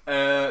back.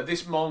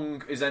 This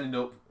Mong has ended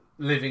up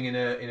living in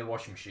a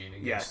washing machine.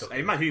 And Yes, stuck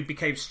a man who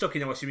became stuck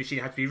in a washing machine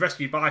had to be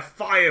rescued by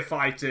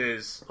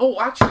firefighters. Oh,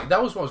 actually,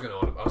 that was what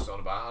I was on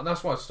about, and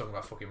that's why I was talking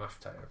about fucking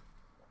mashed potato.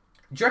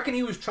 Do you reckon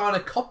he was trying to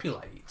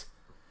copulate?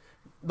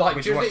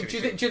 Like, do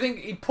you think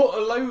he put a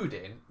load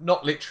in?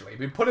 Not literally,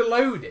 but he put a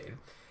load in,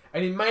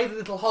 and he made a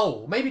little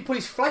hole. Maybe he put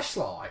his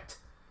fleshlight.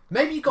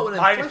 Maybe he got one of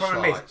them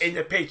fleshlights. In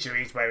the picture,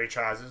 he's wearing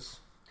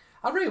trousers.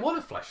 I really want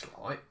a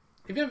fleshlight.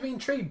 Have you ever been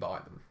intrigued by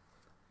them?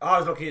 I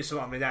was looking at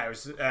something on there. It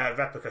was a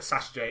replica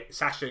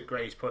Sasha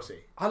Grey's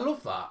pussy. I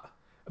love that.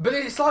 But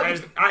it's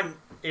like... And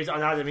it was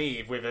on Adam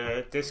Eve with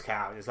a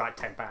discount. It's like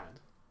 £10.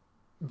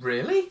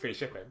 Really? Free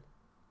shipping.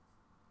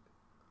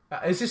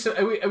 Is this?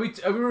 Are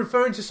we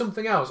referring to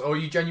something else, or are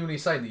you genuinely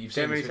saying that you've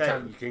seen this for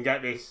 10? You can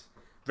get this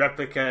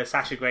replica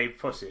Sasha Grey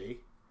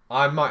pussy.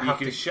 I might have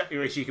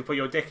which you can put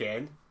your dick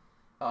in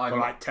for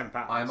like £10.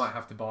 I might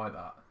have to buy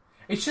that.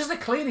 It's just a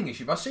cleaning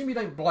issue, but I assume you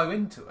don't blow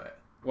into it.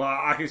 Well,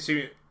 I can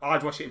assume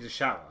I'd wash it in the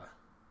shower.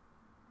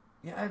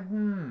 Yeah,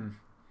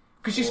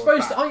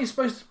 because aren't you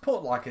supposed to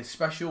put like a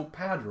special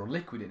powder or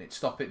liquid in it to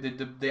stop it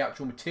the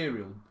actual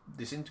material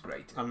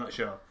disintegrating? I'm not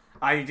sure.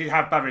 I did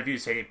have bad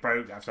reviews saying it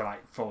broke after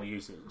like 4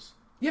 uses.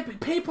 Yeah,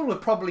 but people are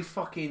probably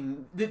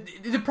fucking...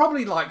 They're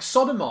probably like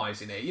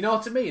sodomising it, you know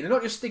what I mean? They're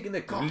not just sticking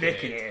their cock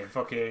licking in it. it,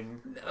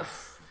 fucking...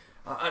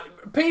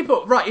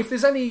 People... Right, if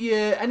there's any...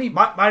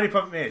 My only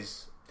problem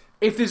is...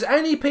 If there's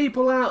any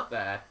people out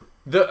there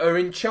that are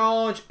in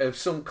charge of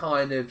some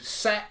kind of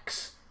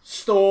sex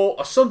store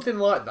or something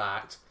like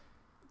that,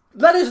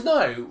 let us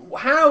know.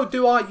 How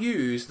do I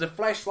use the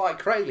Fleshlight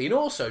correctly? And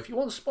also, if you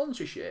want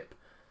sponsorship...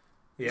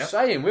 Yeah.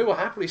 Saying we will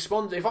happily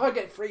sponsor if I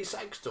get free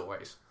sex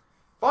toys.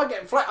 If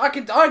I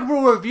get I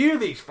will review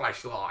these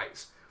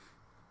flashlights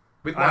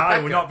with my I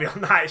will not be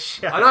on that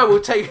show. And I will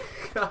take.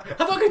 I'm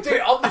not going to do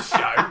it on the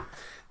show.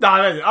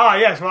 No, oh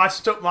yes. Well, I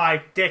stuck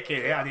my dick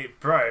in it and it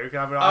broke.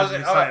 I was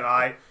going to say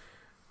like,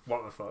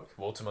 what the fuck?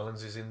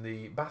 Watermelons is in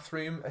the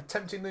bathroom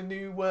attempting the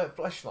new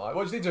flashlight.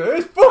 What does he do?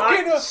 It's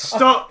fucking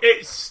stop!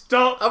 It's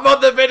stuck. I'm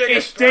on the vinegar.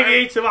 It's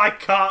digging to my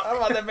cock.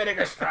 I'm on the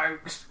vinegar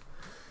strokes.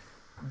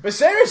 But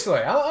seriously,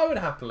 I would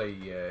happily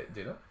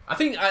do that. I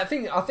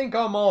think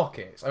our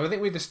market. I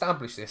think we've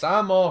established this.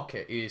 Our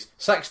market is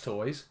sex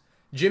toys,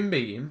 Jim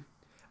Beam,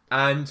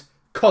 and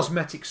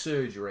cosmetic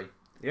surgery.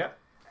 Yep.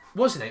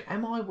 What's the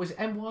name? Was it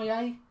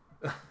MYA?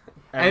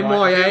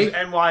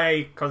 MYA.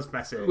 MYA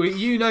Cosmetics. Well,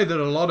 you know that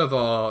a lot of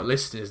our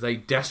listeners, they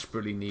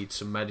desperately need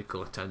some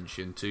medical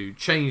attention to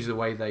change the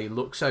way they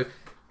look. So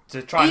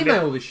to try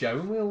email the show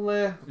and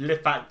we'll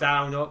lift that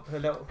down up a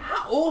little.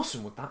 How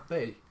awesome would that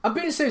be? I'm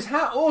being serious.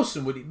 How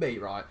awesome would it be,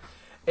 right?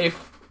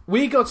 If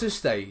we got to a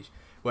stage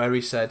where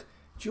he said,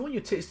 do you want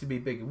your tits to be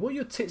bigger? Well,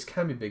 your tits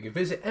can be bigger.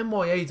 Visit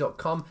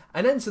mya.com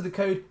and enter the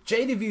code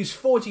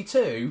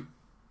JDViews42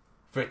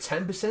 for a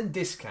 10%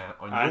 discount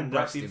on your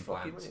breast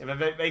implants.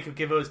 They could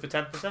give us for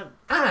 10%.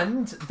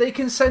 And they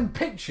can send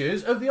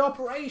pictures of the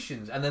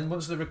operations. And then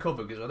once they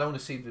recover, because I don't want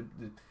to see the...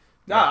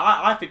 No,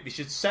 I think we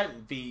should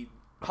send the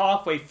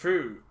halfway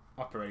through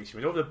operation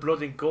with all the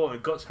blood and gore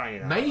and guts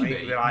hanging out.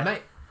 Maybe.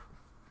 Like,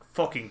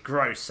 fucking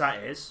gross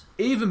that is.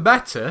 Even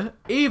better,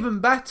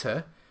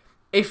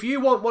 if you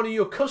want one of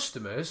your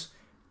customers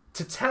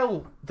to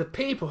tell the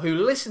people who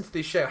listen to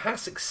this show how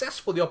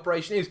successful the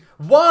operation is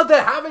while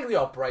they're having the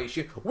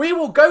operation, we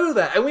will go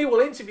there and we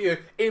will interview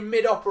in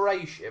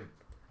mid-operation.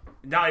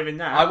 Not even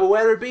that. I will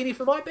wear a beanie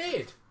for my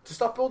beard to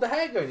stop all the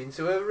hair going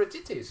into her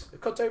titties,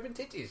 cut open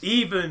titties.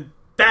 Even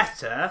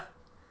better,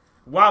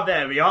 while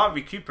we are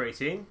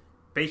recuperating,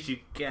 they should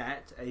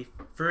get a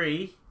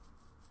free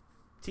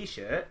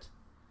t-shirt,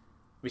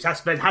 which has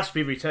to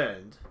be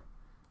returned.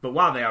 But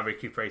while they are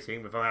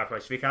recuperating with our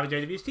operation, we can have a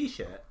JW's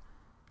t-shirt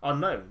on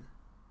loan.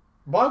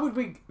 Why would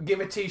we give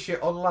a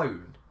t-shirt on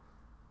loan?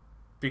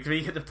 Because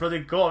you get the blood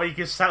and gore, you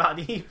can sell it on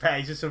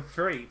eBay just for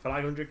free for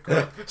like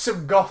 £100.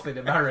 Some goth in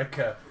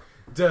America.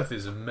 Death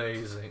is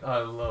amazing. I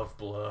love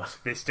blood.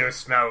 It still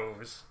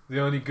smells. The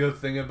only good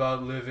thing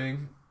about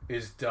living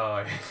is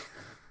dying.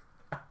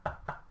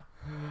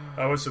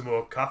 I want some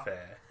more coffee.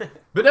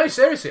 But no,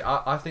 seriously,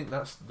 I think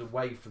that's the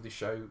way for the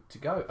show to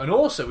go. And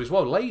also, as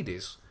well,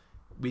 ladies,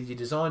 with your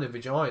designer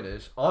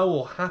vaginas, I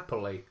will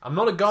happily... I'm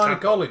not a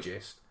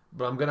gynecologist,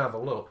 but I'm going to have a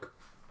look.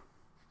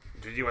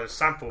 Do you want to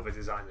sample the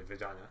designer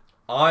vagina?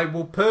 I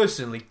will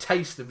personally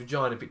taste the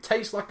vagina. If it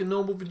tastes like a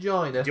normal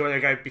vagina... Do you want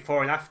to go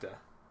before and after?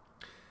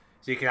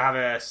 So you can have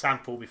a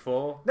sample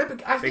before? No,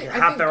 but I think... They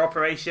can have their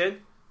operation,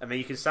 and then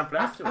you can sample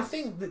it afterwards. I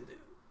think that...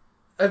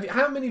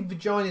 How many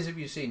vaginas have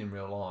you seen in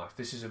real life?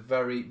 This is a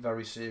very,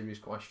 very serious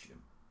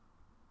question.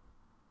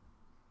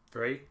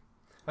 3.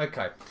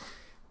 Okay.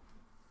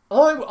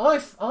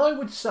 I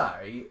would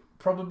say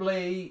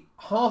probably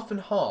half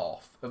and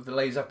half of the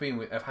ladies I've been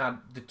with have had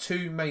the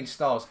two main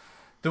styles.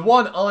 The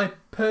one I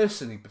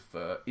personally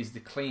prefer is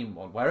the clean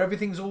one, where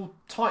everything's all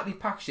tightly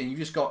packaged in. You've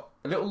just got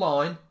a little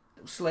line,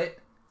 little slit.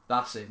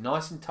 That's it.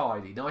 Nice and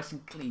tidy, nice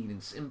and clean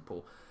and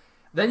simple.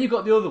 Then you've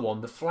got the other one,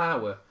 the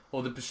flour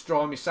or the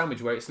pastrami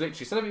sandwich, where it's literally,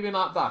 instead of it being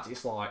like that,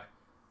 it's like,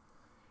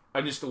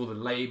 and just all the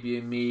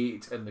labia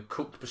meat and the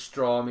cooked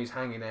pastrami's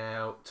hanging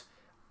out.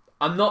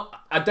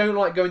 I don't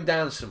like going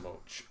down so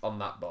much on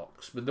that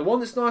box, but the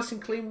one that's nice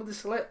and clean with the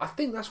slit, I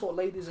think that's what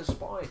ladies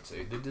aspire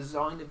to. The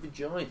designer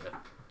vagina.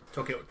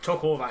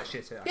 Took all that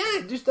shit out.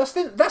 Yeah,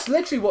 that's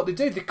literally what they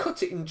do. They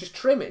cut it and just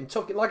trim it and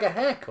tuck it like a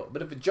haircut,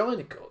 but a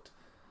vagina cut.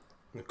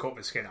 And cut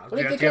the skin out. Well,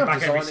 You if have they to go can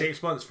have back every design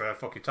 6 months for a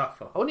fucking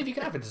tough. I wonder if you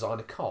can have a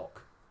designer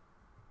cock.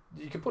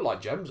 You can put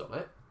like gems on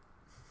it,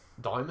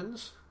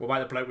 diamonds. What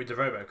about the bloke with the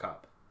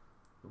RoboCop?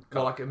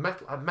 Well, like a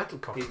metal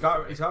cock. He's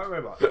got a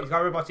robot. He's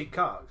got a robotic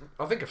cock.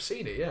 I think I've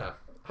seen it. Yeah.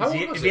 How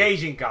old was The he?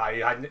 Asian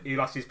guy who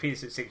lost his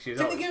penis at 6 years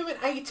Didn't old. they give him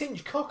an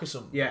 8-inch cock or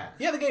something? Yeah.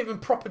 Yeah, they gave him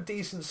proper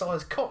decent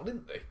sized cock,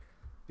 didn't they?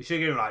 You should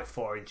give him like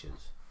 4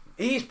 inches.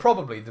 He's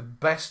probably the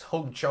best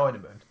hung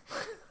Chinaman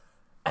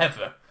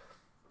ever.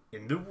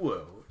 In the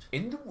world.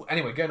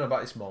 Anyway, going on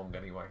about this Mong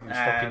anyway. He was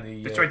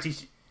fucking The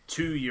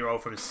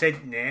 22-year-old from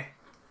Sydney,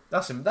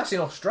 That's in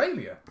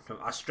Australia. from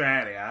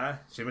Australia.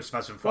 She must have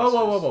had some Whoa,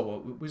 fossils.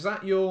 whoa. Was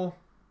that your...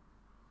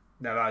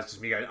 No, that was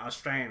just me going,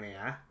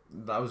 Australia.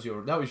 That was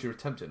your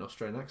attempt at an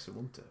Australian accent,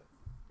 wasn't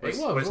it?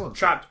 Was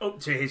trapped up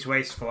to his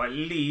waist for at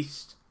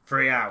least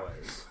 3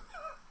 hours.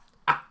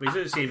 We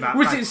should have seen that.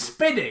 Was it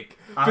spinning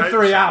I for hope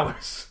 3 so.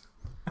 hours?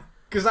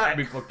 Because that'd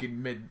be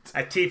fucking mint.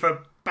 A team from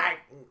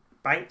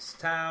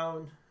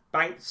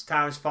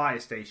Bankstown's fire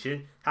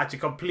station had to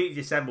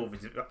completely disassemble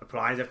the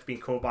appliance after being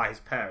called by his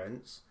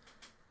parents.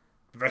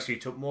 The rescue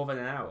took more than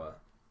an hour.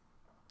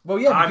 Well,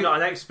 yeah, I'm not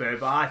an expert,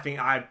 but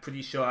I'm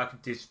pretty sure I could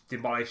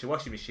demolish a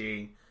washing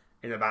machine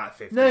in about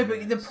 15 minutes. No,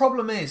 but the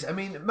problem is, I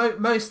mean,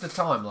 most of the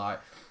time, like,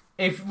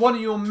 if one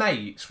of your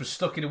mates was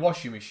stuck in a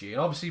washing machine,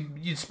 obviously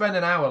you'd spend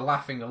an hour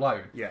laughing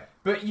alone. Yeah.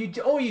 But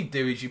all you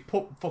do is you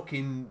put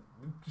fucking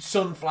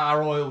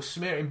sunflower oil,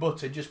 smear it in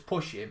butter, just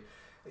push him.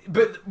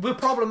 But the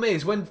problem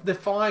is, when the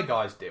fire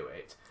guys do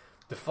it,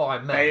 the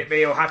firemen,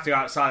 They all have to go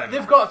outside.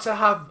 they've got to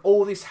have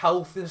all this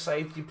health and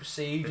safety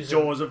procedures. the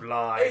jaws of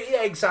life.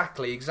 Yeah,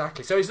 exactly.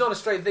 So it's not a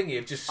straight thingy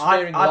of just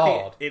smearing I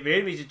lard. think it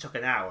really just took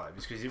an hour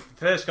because the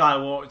first guy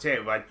walked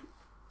in, went,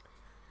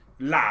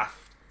 laughed,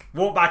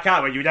 walked back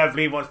out when you don't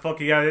believe what's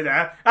fucking going in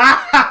there.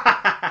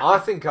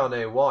 I think I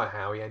know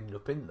how he ended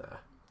up in there.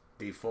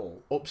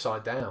 Default.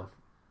 Upside down.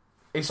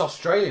 It's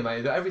Australia,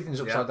 mate.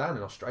 Everything's upside down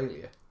in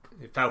Australia.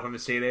 It fell from the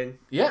ceiling.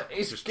 Yeah,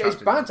 it's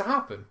bound to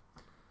happen.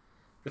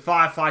 The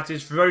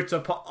firefighters wrote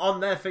up on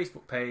their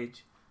Facebook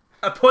page,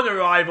 upon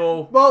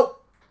arrival, Well,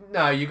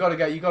 no, you got to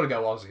go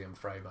Aussie, I'm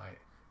afraid, mate.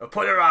 the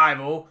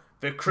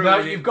crew. No,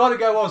 you've got to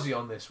go Aussie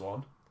on this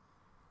one.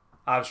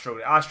 I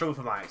struggle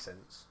for my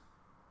accents.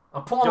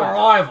 Upon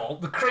arrival,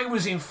 the crew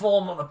was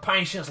informed that the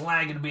patient's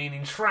leg had been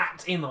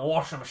entrapped in the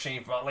washing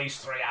machine for at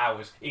least 3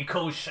 hours. He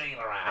called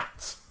Sheila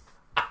out.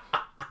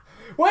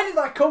 Where did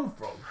that come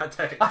from? I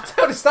don't I don't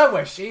understand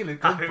where Sheila I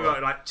come think from.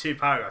 we've got like 2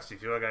 paragraphs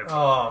if you want to go for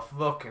Oh,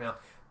 fucking hell.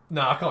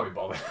 No, I can't be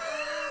bothered.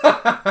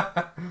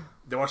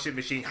 The washing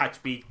machine had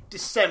to be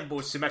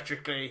disassembled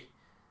symmetrically,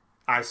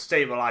 and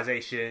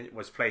stabilisation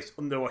was placed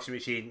under the washing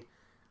machine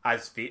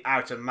as the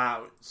outer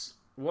mounts.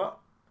 What?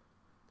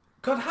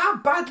 God, how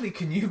badly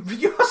can you...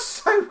 You're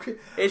so...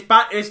 It's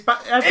bad.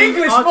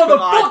 English,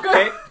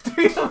 motherfucker!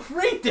 Do you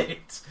read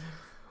it?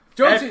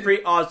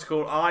 Every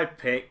article I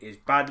pick is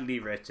badly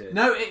written.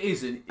 No, it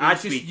isn't. Had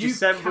It's to just be you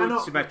disassembled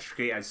cannot...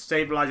 symmetrically and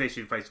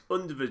stabilisation placed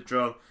under the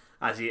drum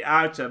as the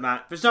outer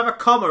mount. There's not a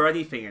comma or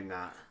anything in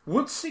that.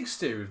 Once the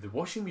exterior of the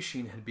washing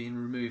machine had been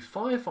removed,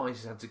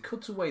 firefighters had to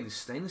cut away the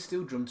stainless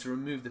steel drum to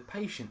remove the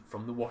patient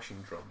from the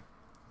washing drum.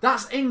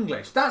 That's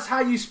English. That's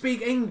how you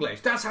speak English.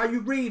 That's how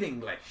you read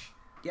English.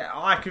 Yeah,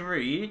 I can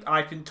read.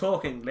 I can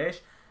talk English.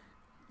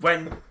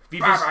 When you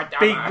just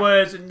big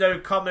words and no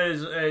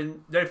commas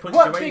and no punctuation.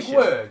 What big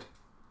word?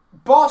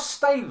 Boss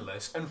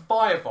stainless and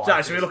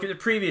firefighters. So we look at the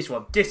previous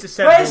one.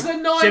 Disassembled. Where's the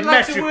 9-letter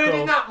symmetrical. word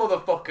in that,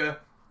 motherfucker?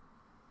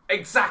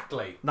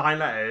 Exactly. 9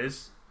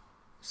 letters.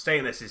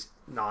 Stainless is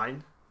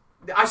 9.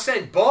 I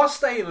said bar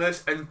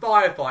stainless and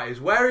firefighters.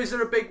 Where is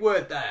there a big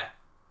word there?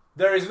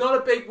 There is not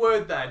a big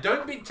word there.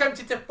 Don't be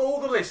tempted to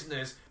fool the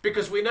listeners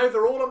because we know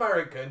they're all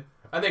American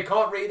and they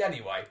can't read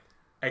anyway.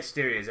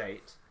 Exterior is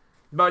 8.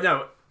 But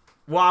no,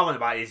 what I want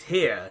about is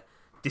here.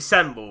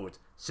 Disassembled.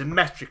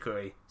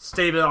 Symmetrically.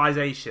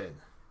 Stabilisation.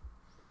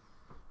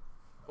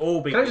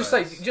 All big Can I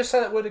words. just say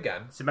that word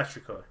again?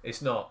 Symmetrical.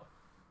 It's not.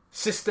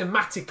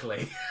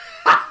 Systematically.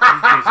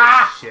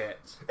 Shit.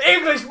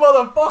 English,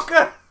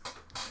 motherfucker!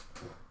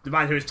 The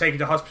man who was taken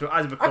to hospital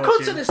as a I precaution.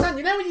 couldn't understand.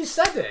 You know when you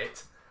said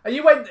it and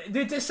you went,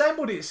 they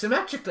disassembled it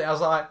symmetrically. I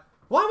was like,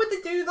 why would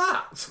they do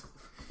that?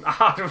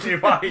 I don't know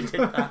why he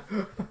did that.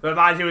 The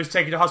man who was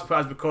taken to hospital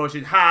as a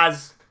precaution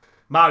has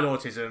Mild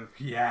autism,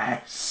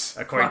 Yes.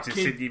 according to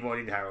Sydney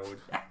Morning Herald.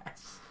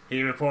 Yes.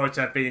 He reported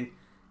to have been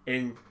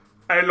in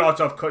a lot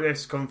of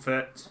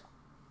discomfort,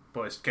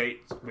 but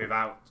escaped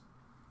without.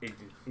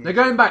 Now,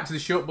 going back to the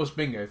short bus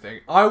bingo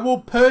thing, I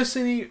will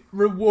personally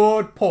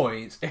reward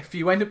points if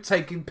you end up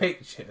taking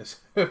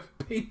pictures of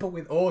people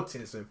with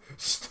autism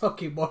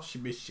stuck in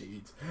washing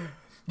machines.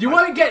 You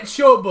won't get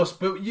short bus,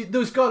 but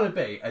there's got to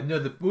be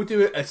another. We'll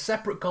do a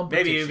separate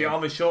competition. Maybe you'll be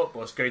on the short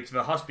bus going to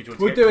the hospital.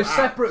 We'll do a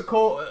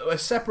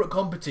separate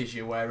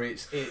competition where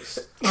it's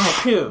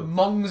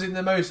mongs in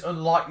the most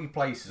unlikely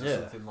places or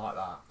something like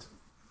that.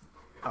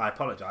 I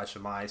apologise for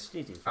my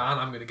sneezing. And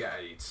I'm going to get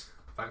AIDS.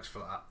 Thanks for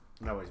that.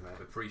 No worries, mate.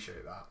 I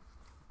appreciate that.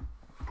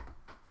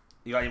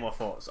 You got any more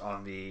thoughts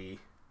on the?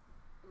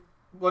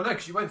 Well, no,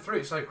 because you went through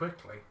it so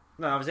quickly.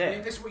 No, I was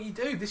it. This is what you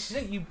do. This is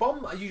it. You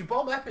bomb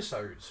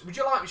episodes. Would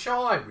you like?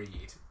 Shall I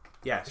read?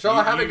 Yes. Shall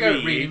I have a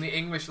go reading the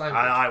English language?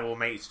 And I will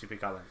make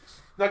stupid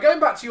comments. Now, going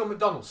back to your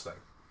McDonald's thing.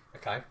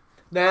 Okay.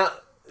 Now,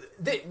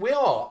 we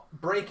are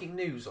breaking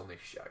news on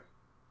this show.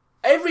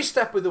 Every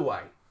step of the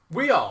way,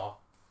 we are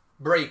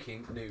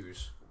breaking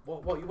news.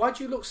 Why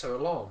do you look so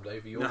alarmed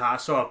over your... No, I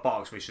saw a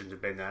box which shouldn't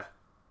have been there.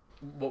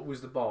 What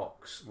was the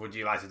box? Would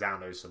you like to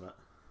download something?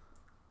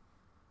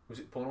 Was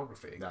it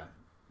pornography? No.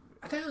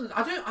 Can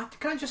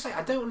I just say,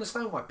 I don't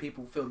understand why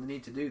people feel the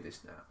need to do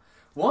this now.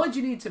 Why do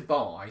you need to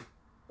buy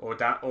Or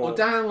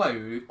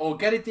download or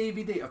get a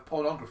DVD of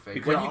pornography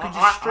because when you can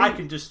just stream? I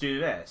can just do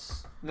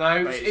this. No,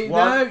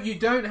 you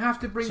don't have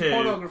to bring 2,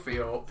 pornography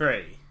up.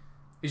 3.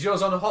 Is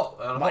yours on a hot?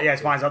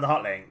 Yes, mine's on the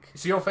hot link.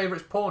 So your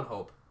favourite's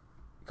Pornhub?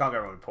 You can't go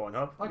wrong with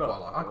Pornhub. I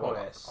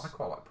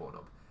quite like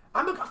Pornhub.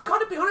 I've got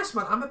to be honest,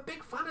 man. I'm a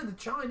big fan of the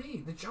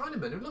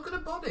Chinamen who look at a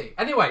body.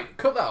 Anyway,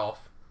 cut that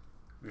off.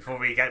 Before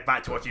we get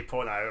back to watching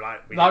porno,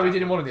 we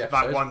did in one of the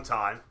episodes. About one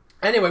time.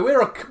 Anyway,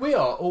 we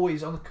are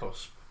always on the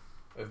cusp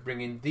of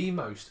bringing the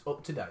most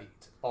up to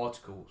date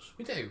articles.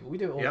 We do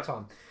it all the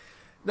time.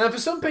 Now, for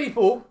some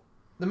people,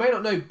 they may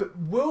not know, but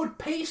World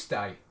Peace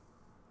Day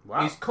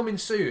is coming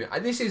soon,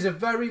 and this is a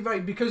very, very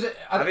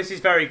this is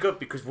very good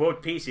because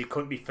World Peace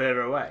couldn't be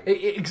further away.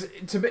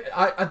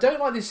 I don't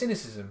like this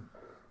cynicism.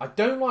 I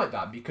don't like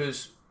that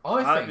because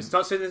I think it's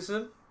not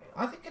cynicism.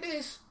 I think it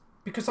is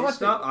because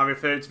I'm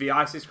referring to the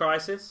ISIS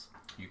crisis,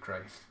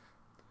 Ukraine,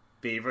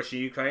 the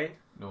Russia-Ukraine,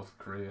 North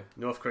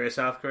Korea,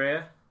 South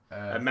Korea,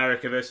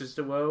 America versus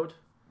the world.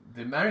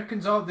 The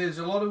Americans there's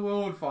a lot of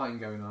world fighting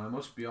going on. I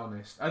must be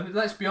honest, and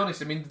let's be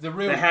honest. I mean, the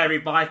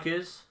hairy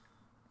bikers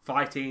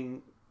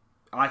fighting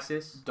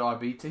ISIS,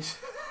 diabetes,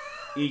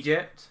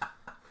 Egypt,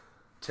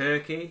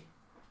 Turkey.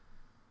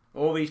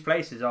 All these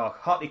places are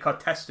hotly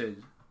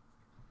contested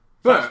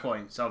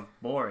flashpoints of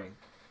boring.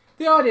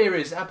 The idea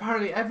is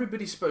apparently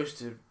everybody's supposed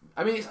to.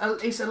 I mean,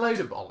 it's a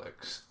load of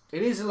bollocks.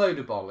 It is a load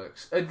of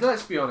bollocks. And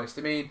let's be honest.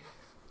 I mean,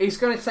 it's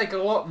going to take a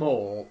lot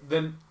more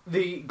than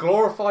the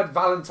glorified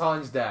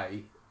Valentine's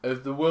Day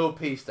of the World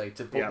Peace Day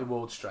to put the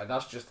world straight.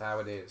 That's just how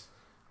it is.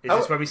 Is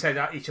this when we send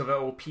out each other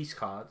all peace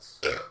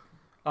cards?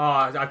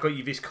 I got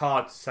you this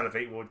card to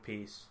celebrate world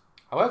peace.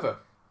 However,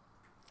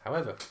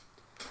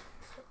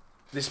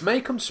 this may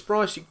come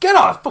surprise you. Get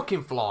out,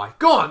 fucking fly!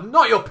 Go on,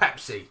 not your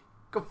Pepsi.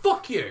 Go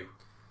fuck you.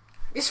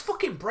 It's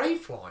fucking Brave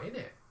Fly, isn't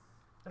it?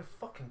 They'll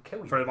fucking kill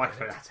you. Throw the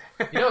microphone at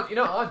it. You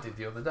know what I did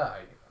the other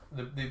day?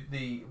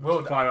 The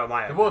world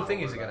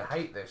thing is, they're going to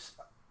hate this.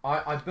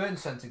 I burned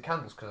scented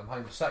candles because I'm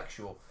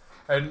homosexual,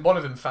 and one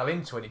of them fell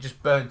into it and it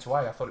just burnt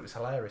away. I thought it was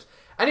hilarious.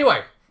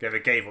 Anyway, you have a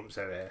gay bumps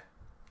over here.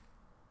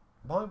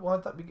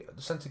 Why'd that be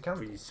scented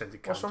candles?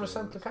 What's wrong with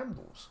scented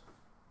candles?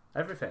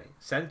 Everything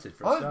scented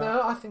for a start.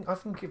 No, I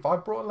think if I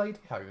brought a lady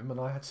home and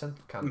I had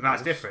scented candles,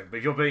 that's different. But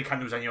if you're burning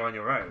candles and you're on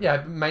your own,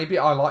 yeah, maybe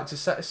I like to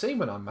set a scene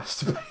when I'm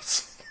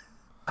masturbating.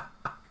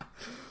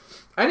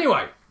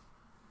 Anyway,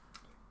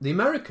 the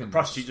Americans.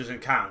 Prostitute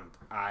doesn't count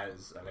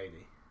as a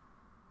lady.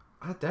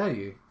 How dare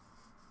you,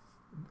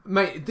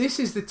 mate? This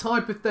is the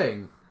type of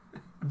thing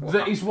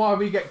that is why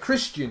we get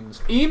Christians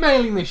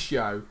emailing this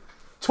show,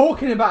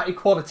 talking about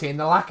equality and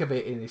the lack of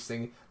it in this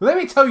thing. Let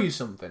me tell you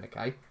something,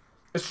 okay?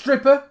 A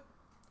stripper,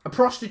 a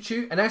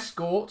prostitute, an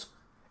escort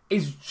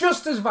is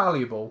just as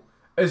valuable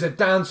as a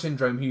Down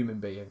syndrome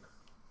human being.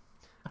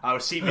 I will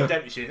see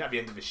redemption at the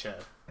end of the show.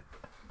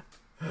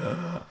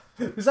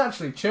 There's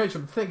actually church.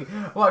 I'm thinking,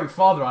 like,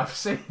 Father, I've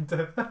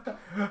sinned.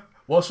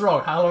 What's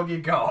wrong? How long you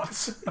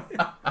got?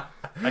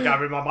 I gotta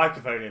bring my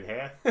microphone in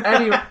here.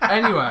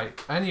 Anyway.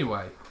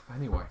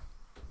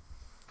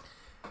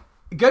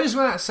 It goes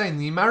without saying,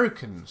 the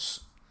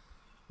Americans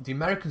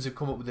have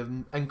come up with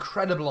an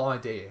incredible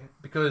idea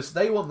because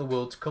they want the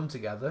world to come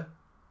together.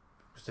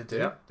 Because they do.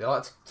 Yeah. They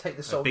like to take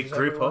the soldiers big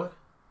group everywhere.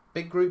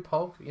 Big group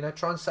hog.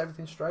 Try and set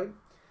everything straight.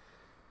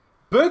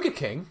 Burger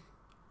King.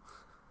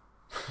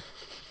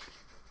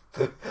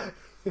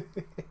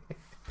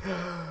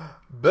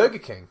 Burger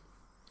King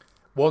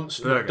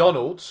wants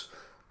McDonald's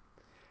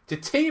to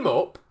team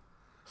up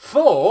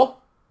for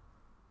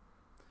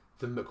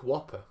the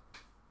McWhopper.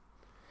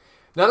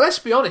 Now, let's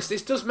be honest,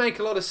 this does make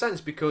a lot of sense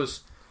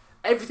because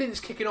everything's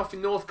kicking off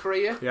in North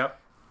Korea. Yep.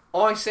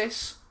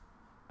 ISIS,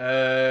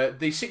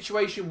 The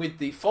situation with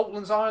the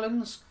Falklands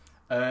Islands,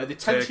 the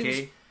tensions,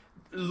 Turkey.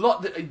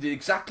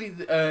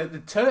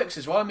 the Turks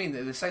as well. I mean,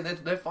 they say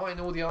they're fighting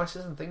all the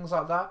ISIS and things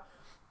like that.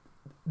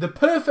 The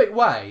perfect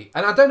way,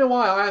 and I don't know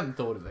why I hadn't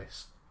thought of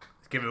this,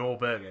 Give them all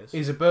burgers.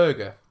 is a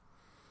burger.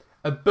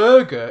 A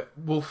burger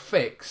will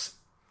fix.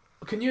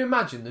 Can you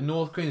imagine the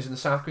North Koreans and the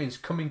South Koreans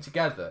coming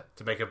together?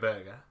 To make a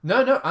burger.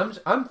 No,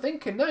 I'm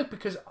thinking no,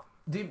 because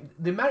the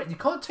you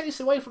can't take this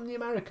away from the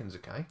Americans,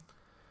 okay?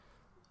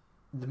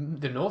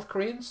 The North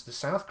Koreans, the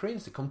South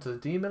Koreans, they come to the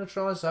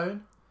demilitarized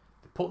zone,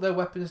 they put their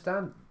weapons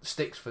down,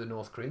 sticks for the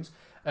North Koreans.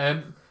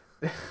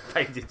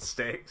 Painted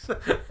sticks.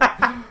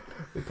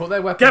 They put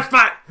their weapons.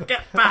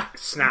 Get back!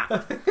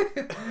 Snap.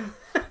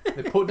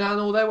 They put down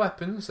all their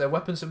weapons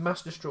of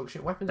mass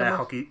destruction.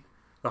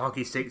 The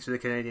hockey sticks for the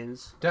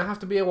Canadians. Don't have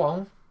to be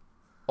alone,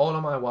 all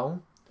on my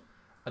own,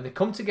 and they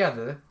come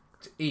together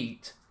to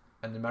eat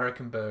an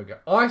American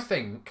burger. I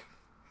think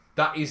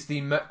that is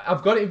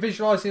I've got it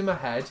visualised in my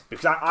head.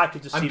 Because I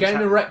could just see I'm getting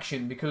an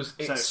erection because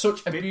it's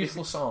such a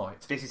beautiful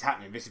sight. This is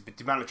happening. This is the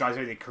demilitarized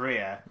zone in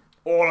Korea.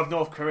 All of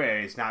North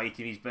Korea is now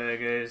eating these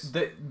burgers.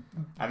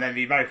 And then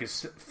the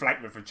Americans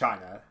flank them from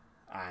China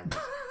and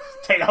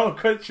take the whole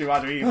country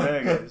while they're eating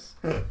burgers.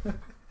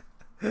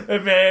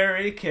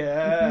 America.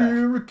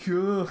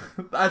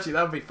 Actually,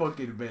 that would be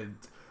fucking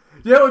mint.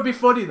 You know what would be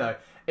funny though?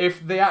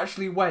 If they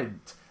actually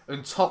went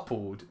and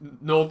toppled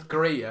North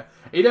Korea.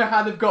 You know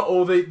how they've got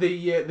all the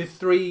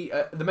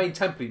main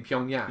temple in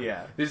Pyongyang?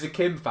 Yeah. There's a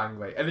Kim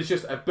family, and there's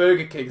just a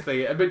Burger King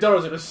thing, a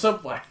McDonald's and a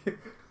Subway.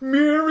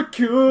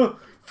 America!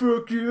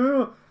 Fuck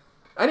you!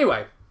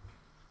 Anyway,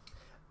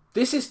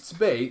 this is to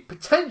be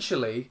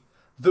potentially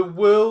the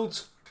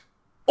world's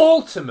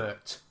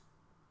ultimate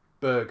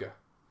burger.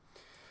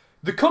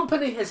 The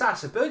company has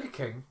asked, Burger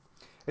King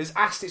has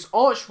asked its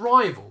arch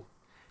rival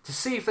to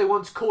see if they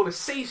want to call a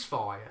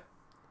ceasefire.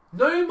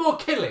 No more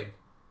killing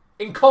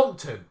in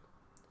Compton.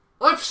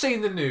 I've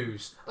seen the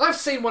news. I've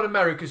seen what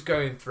America's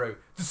going through.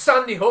 The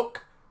Sandy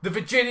Hook, the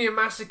Virginia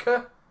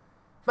massacre.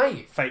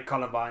 Mate, Fake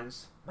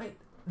Columbines. Mate,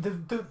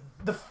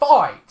 the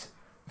fight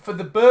for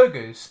the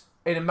burgers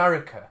in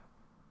America,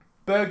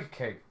 Burger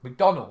King,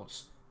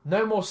 McDonald's,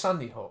 no more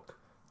Sandy Hook,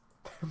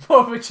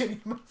 more Virginia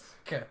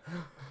Massacre,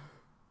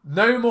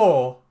 no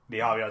more, The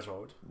Harvey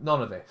Oswald.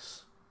 none of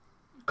this.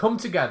 Come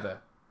together,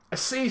 a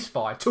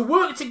ceasefire, to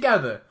work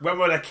together When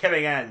will the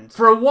killing end?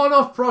 for a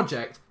one-off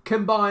project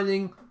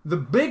combining the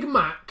Big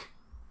Mac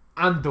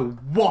and the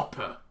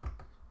Whopper.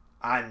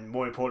 And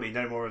more importantly,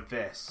 no more of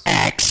this.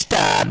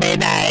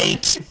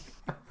 Exterminate!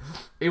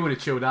 He would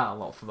have chilled out a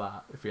lot for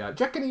that. If he had.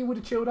 Do you reckon he would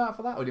have chilled out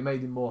for that, or would he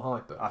made him more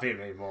hyper? I think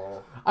maybe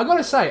more. I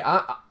gotta say,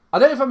 I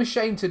don't know if I'm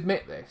ashamed to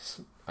admit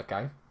this.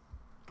 Okay,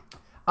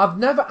 I've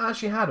never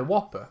actually had a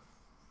Whopper.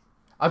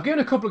 I've given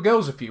a couple of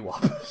girls a few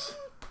Whoppers.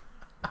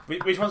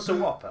 Which one's the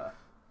Whopper?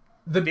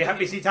 The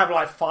You seem to have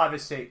like 5 or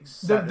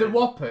 6. the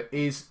Whopper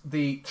is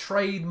the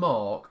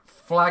trademark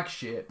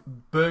flagship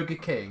Burger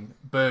King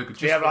burger.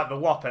 Do you have like the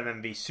Whopper and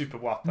then the Super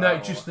Whopper? No, or...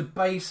 just the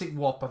basic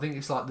Whopper. I think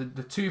it's like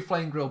the 2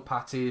 flame grilled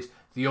patties,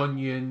 the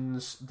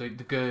onions, the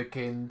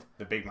gherkin.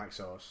 the Big Mac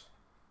sauce.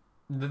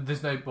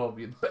 There's no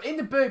Bobby, but in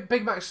the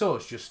Big Mac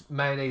sauce, just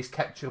mayonnaise,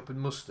 ketchup, and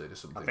mustard or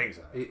something. I think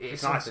so.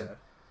 It's nicer. something.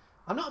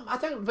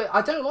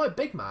 I don't like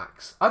Big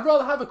Macs. I'd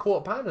rather have a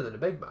quarter pounder than a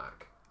Big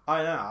Mac.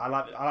 I know. I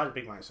like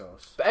the Big Mac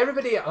sauce. But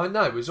everybody I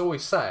know has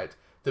always said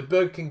the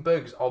Burger King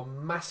burgers are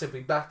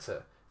massively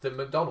better than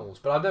McDonald's.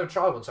 But I've never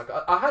tried one. So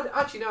I had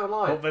actually no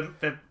lie. Well,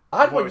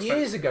 I had more one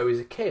years ago as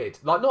a kid,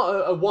 like not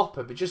a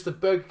Whopper, but just the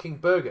Burger King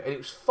burger, and it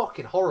was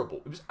fucking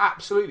horrible. It was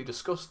absolutely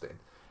disgusting.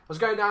 I was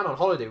going down on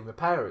holiday with my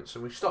parents,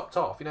 and we stopped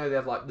off. You know, they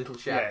have like little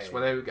chefs Yeah.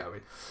 where they were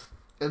going,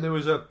 and there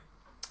was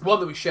one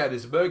that we shared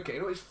as a Burger King.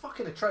 It was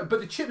fucking atrocious,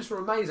 but the chips were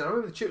amazing. I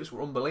remember the chips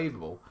were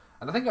unbelievable,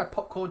 and I think I had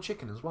popcorn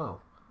chicken as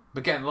well.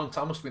 But again, a long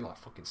time, must have been like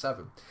fucking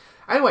 7.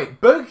 Anyway,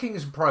 Burger King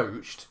is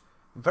approached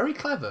very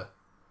clever,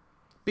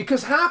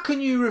 because how can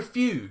you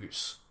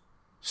refuse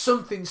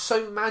something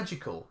so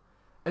magical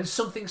and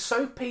something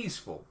so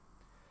peaceful?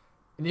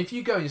 And if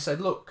you go and you say,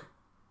 look,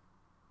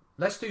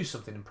 let's do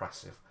something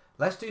impressive.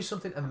 Let's do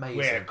something amazing.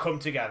 We'll come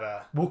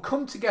together We'll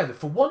come together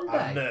for one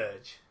and day.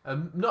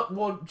 merge. Not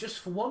one, just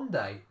for one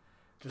day.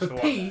 Just for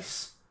one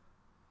peace.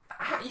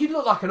 You'd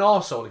look like an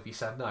arsehole if you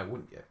said no,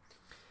 wouldn't you?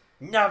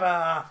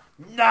 Never!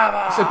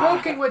 Never! So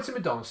Burger King went to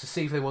McDonald's to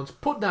see if they want to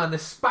put down the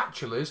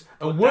spatulas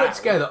and work down.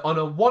 together on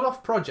a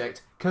one-off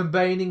project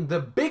combining the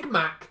Big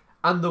Mac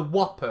and the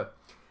Whopper.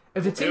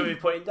 If the Who are we team...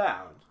 putting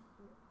down?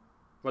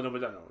 Ronald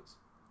McDonald.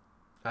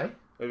 Hey?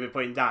 Who are we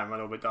putting down?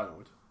 Ronald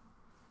McDonald.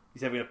 He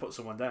said we're going to put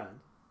someone down.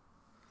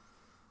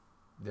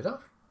 Did I?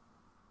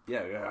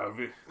 Yeah,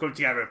 we come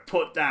together and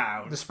put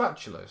down. The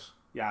spatulas.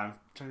 Yeah, I'm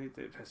trying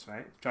to do this,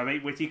 mate. Trying to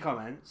make witty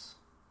comments.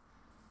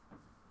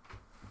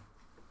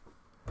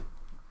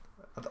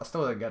 I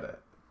still don't get it.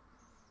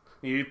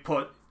 You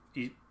put...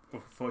 I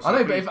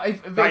know, but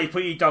if you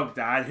put your dog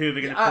down, who are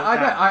we going to put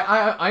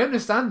down? I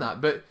understand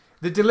that, but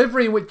the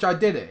delivery in which I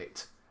did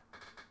it,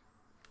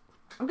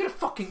 I'm gonna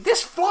fucking...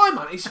 This fly,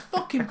 man, is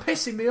fucking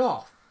pissing me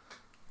off.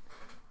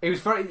 It was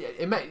very.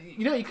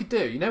 You know what you could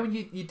do? You know when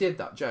you did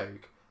that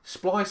joke?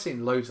 Splice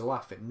in loads of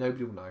laughing.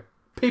 Nobody will know.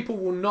 People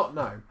will not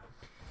know.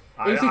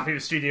 I think the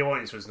studio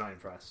audience was not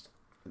impressed.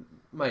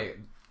 Mate,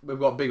 we've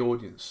got a big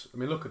audience. I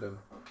mean, look at them.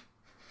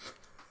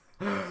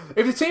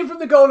 If the team from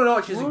the Golden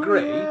Arches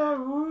agree,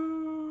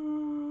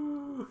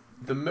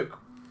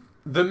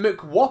 the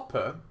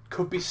McWhopper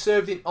could be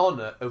served in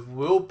honour of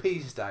World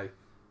Peace Day.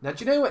 Now,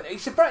 do you know what?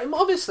 It's a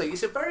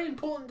very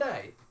important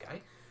day.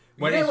 Okay,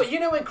 you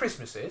know when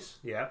Christmas is?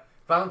 Yeah.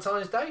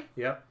 Valentine's Day,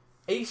 Yeah.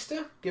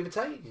 Easter, give or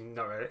take.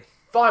 Not really.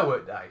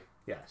 Firework Day,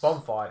 Yes.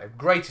 bonfire,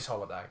 greatest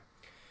holiday.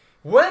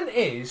 When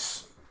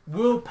is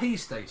World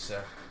Peace Day,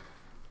 sir?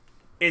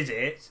 Is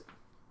it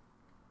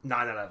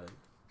 9/11?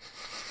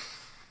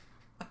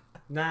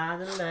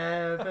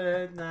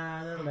 9/11,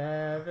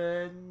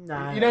 9/11,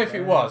 9/11. You know, if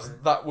it was,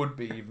 that would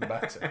be even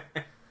better.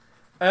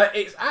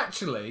 It's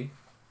actually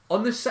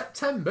on the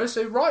September,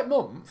 so right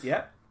month,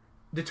 Yeah.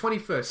 the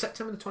 21st,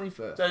 September the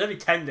 21st. So it's only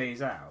 10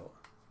 days out.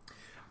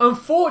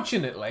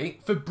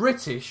 Unfortunately, for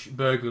British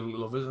burger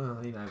lovers,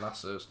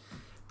 that's us,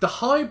 the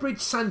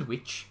hybrid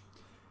sandwich.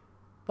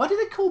 Why do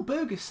they call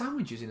burgers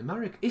sandwiches in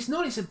America? It's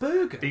not, it's a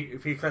burger.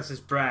 Because it's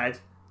bread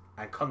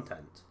and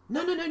content.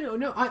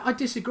 No. I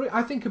disagree.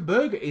 I think a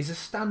burger is a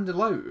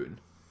standalone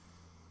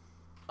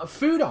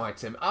food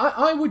item.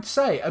 I would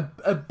say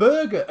a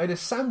burger and a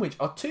sandwich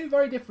are two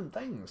very different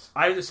things.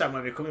 I understand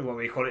when we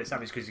call it a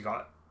sandwich because you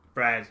got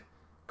bread,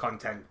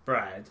 content,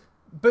 bread.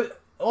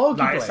 But arguably,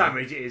 Like a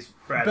sandwich is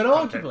bread, but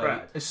content, arguably,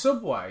 bread. a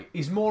Subway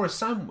is more a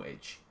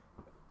sandwich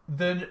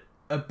than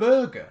a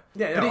burger.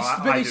 Yeah, but no, it's,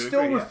 I but it's do still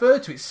agree, yeah.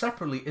 referred to it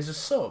separately as a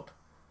sub.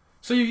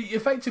 So you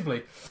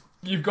effectively,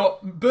 you've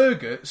got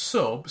burger,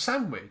 sub,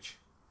 sandwich.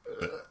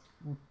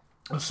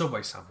 A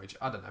Subway sandwich,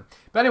 I don't know.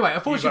 But anyway,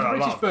 unfortunately for You've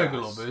got a British lot of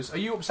burger gas. lovers, are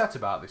you upset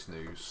about this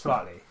news?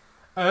 Slightly.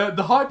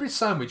 The hybrid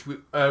sandwich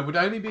would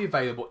only be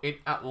available in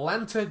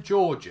Atlanta,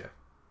 Georgia.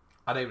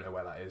 I don't even know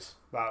where that is.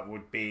 That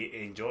would be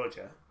in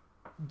Georgia.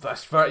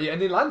 That's very...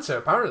 in Atlanta,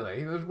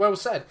 apparently. Well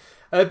said.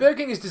 Burger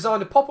King has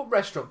designed a pop-up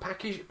restaurant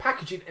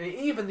packaging and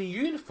even the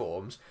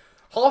uniforms,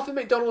 half in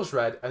McDonald's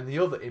red and the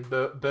other in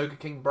Burger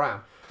King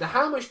brown. Now,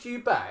 how much do you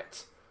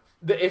bet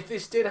that if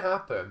this did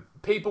happen,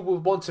 people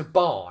would want to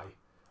buy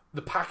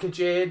the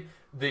packaging,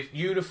 the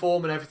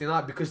uniform and everything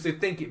like that, because they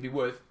think it'd be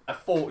worth a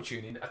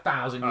fortune in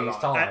 1,000 years'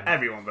 time?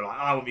 Everyone would be like,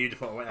 I want the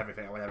uniform, I want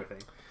everything.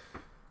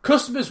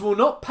 Customers will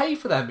not pay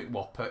for their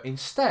McWhopper.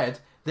 Instead,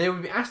 they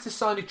will be asked to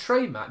sign a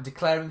trademark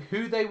declaring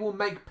who they will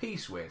make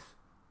peace with.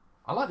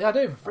 I like the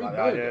idea of a free I like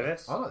the burger. idea of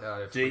this. I like the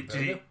idea of a Do free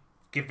you burger.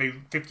 give me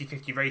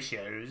 50-50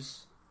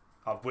 ratios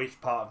of which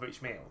part of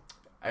which meal?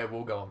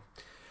 We'll go on.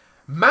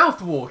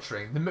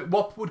 Mouth-watering, the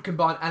McWhopper would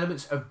combine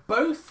elements of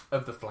both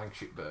of the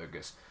flagship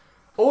burgers.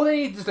 All they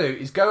need to do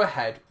is go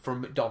ahead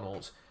from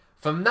McDonald's.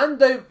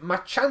 Fernando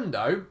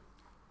Machado,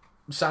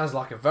 sounds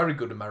like a very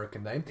good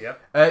American name.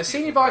 Yep.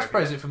 Senior Vice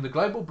President from the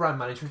Global Brand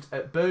Management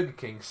at Burger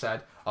King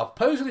said, "Our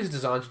proposal is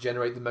designed to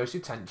generate the most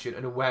attention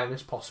and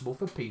awareness possible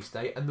for Peace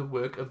Day and the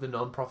work of the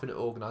non-profit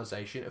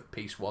organisation of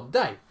Peace One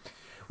Day.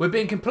 We're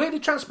being completely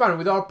transparent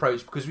with our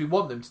approach because we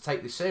want them to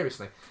take this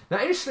seriously." Now,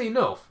 interestingly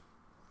enough,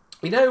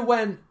 you know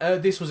when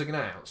this was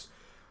announced,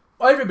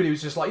 everybody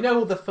was just like,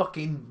 all the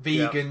fucking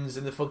vegans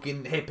and the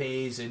fucking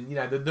hippies, and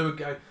they would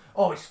go,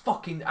 "Oh, it's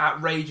fucking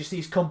outrageous.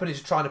 These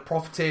companies are trying to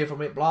profiteer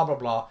from it. Blah blah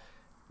blah."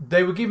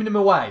 They were giving them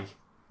away.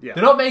 Yeah.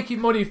 They're not making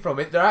money from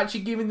it. They're actually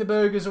giving the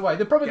burgers away.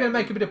 They're probably going to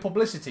make a bit of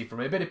publicity from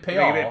it, a bit of PR.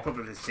 Make a bit of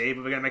publicity,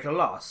 but we're going to make a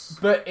loss.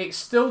 But it's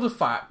still the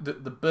fact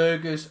that the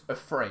burgers are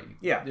free.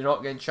 Yeah. They're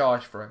not getting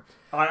charged for it.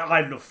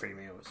 I love free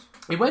meals.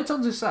 He went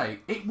on to say,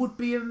 "It would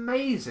be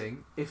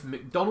amazing if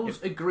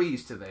McDonald's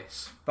agrees to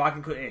this." But I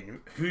can put in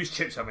whose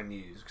chips I'm going to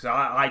use because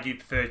I do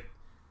prefer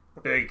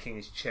Burger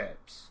King's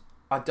chips.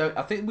 I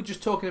think we're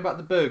just talking about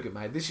the burger,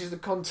 mate. This is the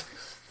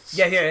context.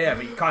 Yeah.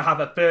 But you can't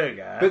have a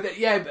burger. But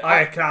can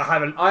I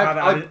have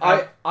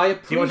a? I Do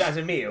you want appreciate. it as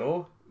a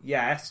meal?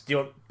 Yes. Do you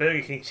want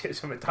Burger King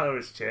chips or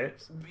McDonald's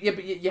chips? Yeah,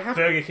 but you have.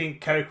 Burger King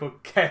Coke or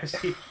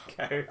KFC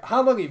Coke?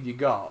 How long have you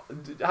got?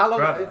 How long?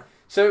 Forever.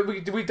 So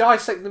do we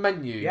dissect the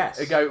menu? Yes.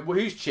 And go, well,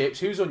 who's chips?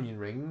 Who's onion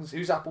rings?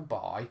 Who's apple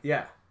pie?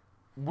 Yeah.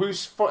 Who's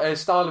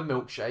style of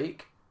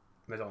milkshake?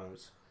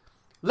 McDonald's.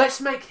 Let's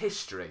make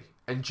history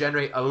and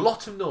generate a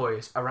lot of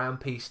noise around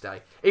Peace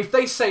Day. If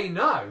they say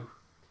no,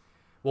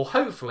 we'll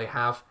hopefully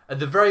have, at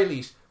the very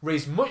least,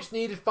 raised much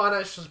needed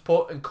financial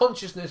support and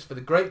consciousness for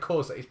the great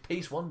cause that is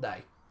Peace One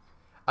Day.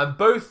 And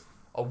both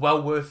are well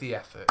worth the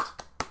effort.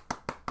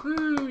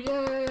 Woo,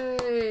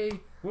 yay!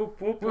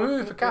 Whoop, whoop, Woohoo whoop,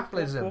 for whoop,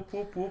 capitalism. whoop,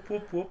 whoop, whoop,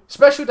 whoop, whoop.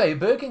 Special Day,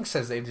 Burger King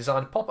says they've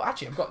designed a pop-up.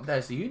 Actually,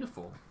 there's the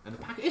uniform and the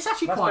package. It's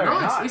actually That's quite very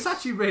nice. nice. It's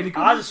actually really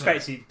good. I was isn't it?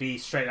 expecting it to be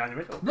straight down the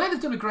middle. No,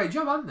 they've done a great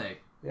job, haven't they?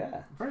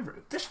 Yeah. Very, very.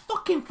 This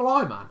fucking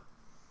fly, man.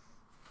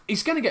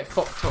 He's going to get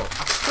fucked up.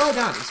 I swear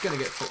down, he's going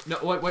to get fucked. No,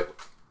 wait.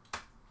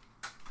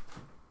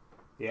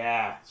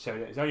 Yeah. So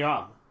it's on your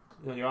arm.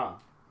 It's on your arm.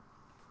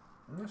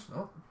 No, it's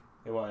not.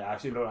 It will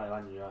actually look like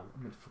landing your arm.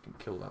 I'm going to fucking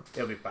kill that.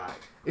 It'll be back.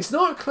 It's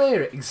not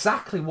clear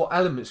exactly what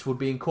elements would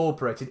be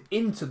incorporated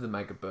into the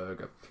Mega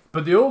Burger,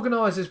 but the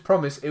organisers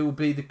promise it will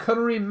be the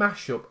culinary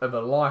mashup of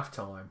a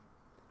lifetime.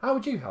 How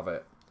would you have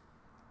it?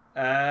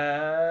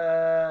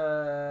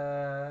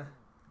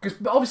 Because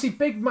obviously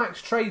Big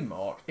Mac's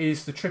trademark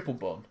is the triple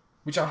bun,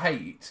 which I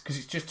hate because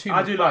it's just too much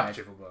I do bread. like the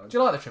triple bun. Do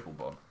you like the triple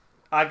bun?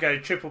 I'd go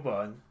triple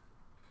bun,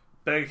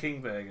 Burger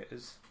King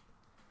burgers.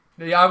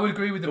 Yeah, I would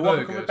agree with the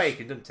Whopper burgers. comes with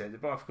bacon, doesn't it?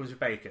 The Whopper comes with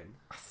bacon.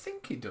 I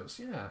think it does,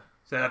 yeah.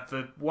 So they have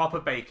the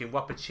Whopper bacon,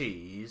 Whopper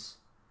cheese.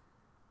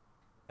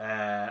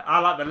 I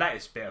like the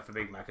lettuce bit of the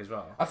Big Mac as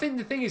well. I think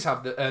the thing is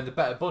have the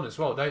better bun as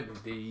well,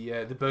 don't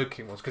they? The Burger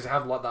King ones, because they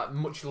have like that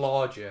much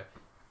larger,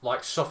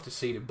 like softer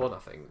seeded bun. I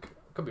think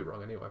could be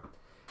wrong anyway.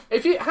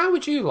 How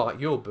would you like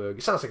your burger?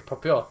 It sounds like a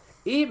proper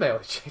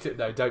email.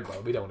 No, don't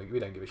bother. We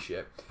don't give a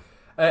shit.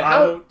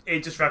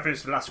 It just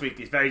referenced last week.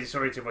 It's very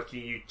disorienting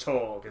watching you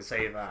talk and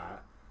say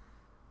that,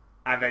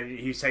 and then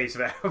you say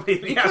something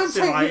completely else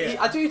in my ear.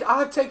 I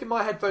have taken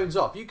my headphones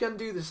off. You can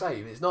do the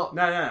same. It's not.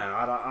 No.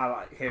 I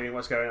like hearing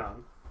what's going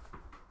on.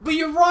 But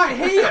you're right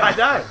here. I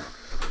know.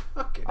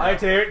 Fucking I hell. had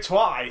to hear it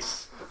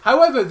twice.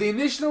 However, the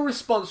initial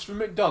response from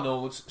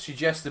McDonald's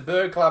suggests the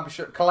burger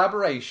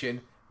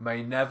collaboration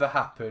may never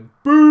happen.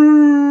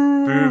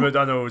 Boo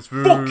McDonald's.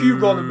 Boo. Fuck you,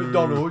 Ronald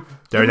McDonald.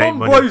 Donate Your mum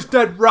money. blows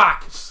dead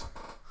rats.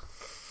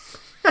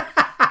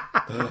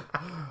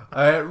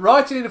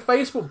 Writing in a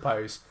Facebook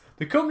post,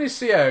 the company's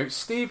CEO,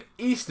 Steve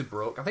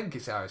Easterbrook, I think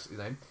it's his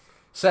name,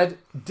 said,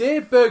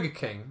 "Dear Burger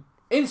King,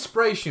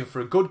 inspiration for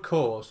a good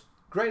cause.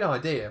 Great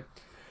idea.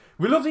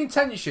 We love the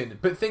intention,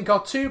 but think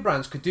our two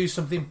brands could do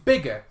something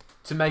bigger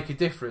to make a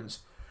difference.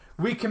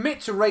 We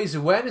commit to raise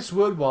awareness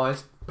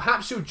worldwide.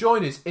 Perhaps you'll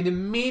join us in a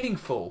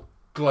meaningful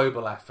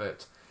global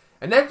effort.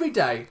 And every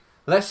day,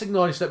 let's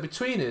acknowledge that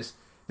between us,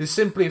 there's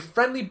simply a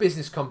friendly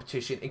business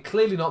competition and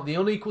clearly not the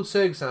unequal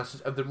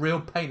circumstances of the real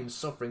pain and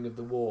suffering of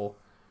the war.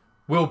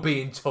 We'll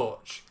be in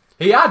touch."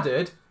 He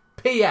added,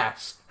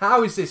 "P.S.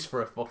 How is this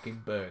for a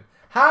fucking burn?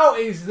 How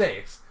is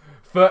this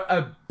for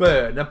a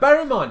burn?" Now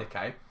bear in mind,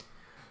 okay,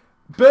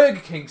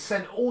 Burger King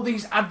sent all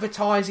these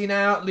advertising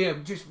out,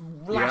 just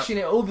lashing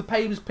it, all the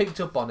papers picked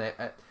up on it.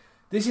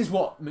 This is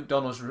what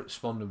McDonald's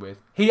responded with.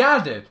 He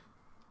added,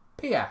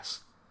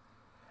 "P.S.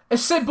 A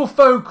simple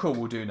phone call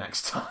will do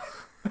next time."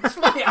 That's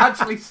what he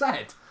actually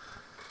said.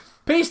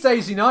 Peace Day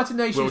is the United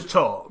Nations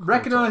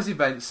recognised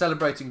event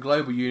celebrating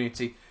global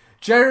unity.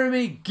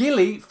 Jeremy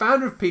Gilley,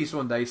 founder of Peace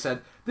One Day,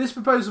 said, "This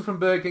proposal from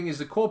Burger King is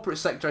the corporate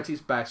sector at its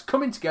best,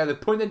 coming together,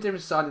 putting their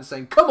different aside and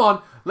saying, come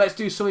on, let's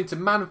do something to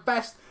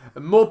manifest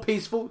a more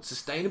peaceful,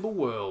 sustainable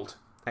world."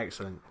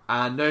 Excellent.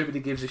 And nobody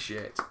gives a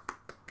shit.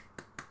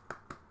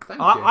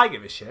 Thank you. I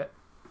give a shit.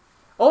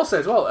 Also,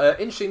 as well,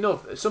 interesting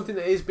enough, something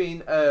that has been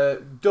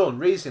done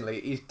recently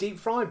is deep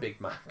fried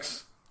Big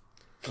Macs.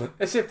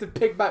 As if the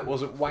Big Mac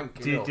wasn't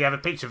wanking Do up. you have a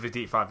picture of the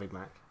deep fried Big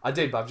Mac? I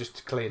did, but I've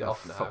just cleared it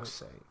off now. Fuck's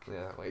sake.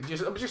 Yeah,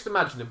 just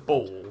imagine a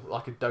ball,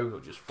 like a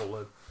donut, just full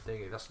of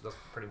thingy. That's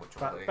pretty much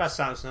what it That is.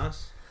 sounds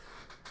nice.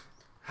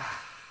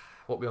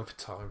 What are we on for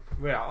time?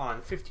 We are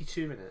on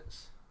 52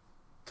 minutes.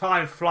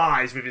 Time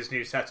flies with this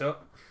new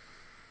setup.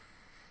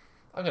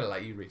 I'm going to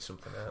let you read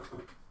something out.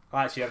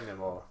 I actually have no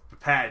more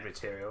prepared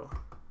material.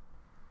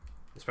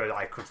 I suppose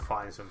I could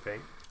find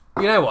something.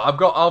 You know what? I've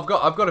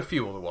got a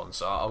few other ones.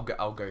 So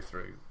I'll go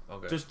through.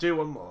 Just do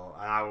one more,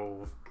 and I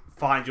will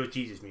find your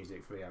Jesus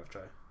music for the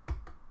outro.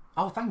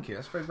 Oh, thank you.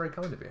 That's very, very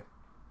kind of you.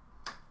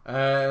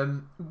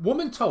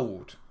 Woman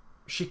told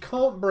she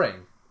can't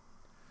bring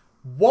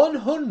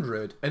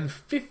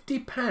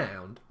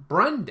 £150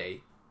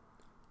 brandy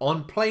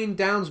on plain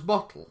Downs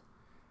bottle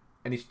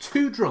and is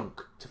too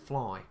drunk to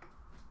fly.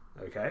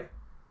 Okay.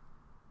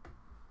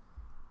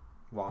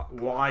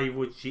 Why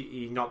would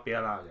she not be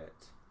allowed it?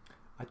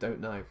 I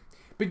don't know.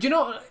 But do you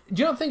not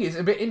think it's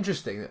a bit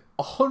interesting that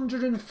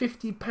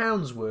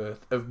 £150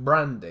 worth of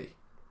brandy?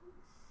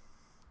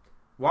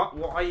 What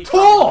are you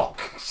Talk!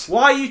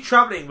 Why are you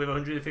travelling with a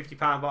 £150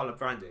 bottle of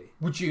brandy?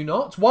 Would you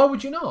not? Why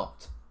would you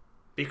not?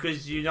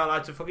 Because you're not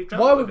allowed to fucking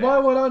travel Why with it.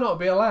 would I not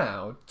be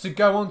allowed to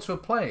go onto a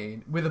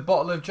plane with a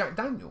bottle of Jack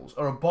Daniels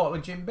or a bottle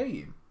of Jim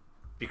Beam?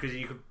 Because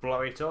you could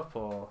blow it up,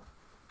 or...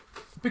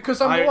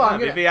 Because I don't know,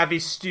 maybe they have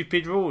these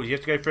stupid rules. You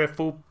have to go for a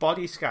full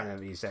body scanner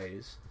these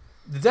days.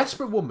 The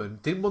desperate woman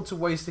didn't want to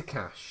waste the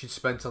cash she'd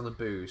spent on the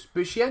booze,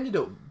 but she ended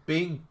up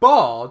being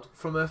barred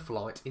from her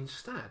flight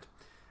instead.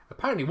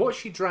 Apparently what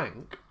she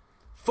drank,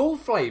 full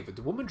flavoured,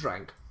 the woman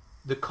drank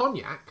the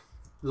cognac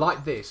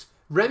like this.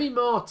 Remy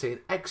Martin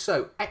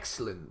XO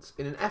Excellent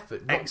in an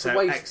effort not to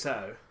waste...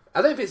 XO.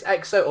 I don't know if it's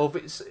XO or if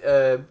it's...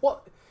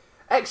 what?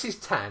 X is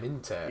 10,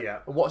 isn't it? Yeah.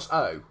 And what's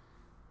O?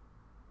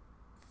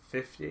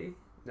 50?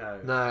 No.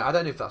 No, I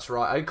don't know if that's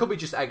right. It could be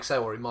just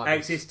XO or it might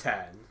X be... is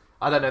 10.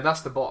 I don't know,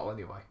 that's the bottle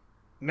anyway.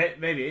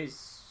 Maybe it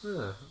is.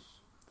 Yeah.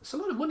 It's a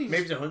lot of money.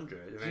 Maybe it's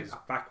 100. Maybe it's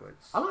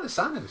backwards. I like the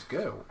sound of this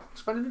girl.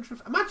 Spending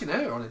 150. Imagine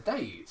her on a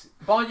date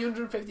buying you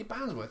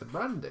 £150 worth of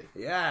brandy.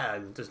 Yeah,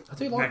 and just I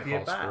do like making the it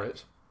whole back.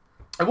 spirit.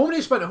 A woman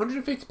who spent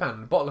 £150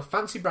 on a bottle of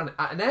fancy brand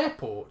at an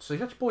airport, so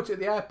she actually bought it at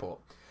the airport,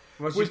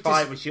 Was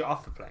she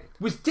off the plane?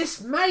 was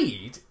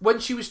dismayed when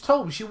she was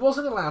told she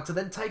wasn't allowed to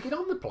then take it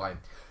on the plane.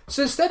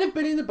 So instead of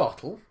binning the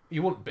bottle,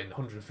 you wouldn't bin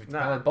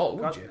 £150 bottle,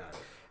 would you? No.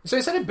 So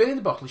instead of binning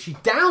the bottle, she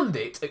downed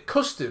it at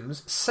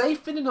customs,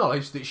 safe in the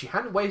knowledge that she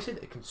hadn't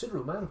wasted a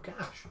considerable amount of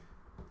cash.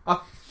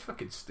 Oh,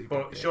 fucking stupid.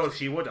 But bitch. sure,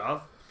 she would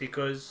have,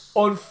 because...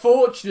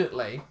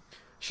 Unfortunately,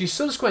 she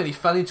subsequently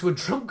fell into a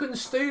drunken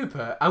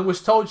stupor and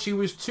was told she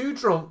was too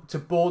drunk to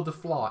board the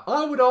flight.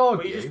 I would But you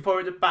argue. just pour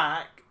it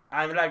back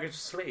and let her to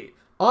sleep.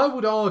 I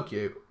would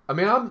argue. I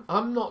mean,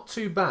 I'm not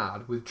too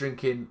bad with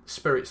drinking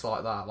spirits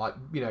like that, like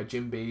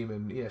Jim Beam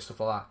and stuff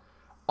like that.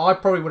 I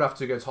probably would have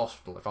to go to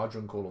hospital if I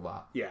drunk all of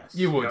that. Yes.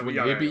 You would, Yeah,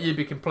 wouldn't you? yeah. You'd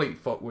be completely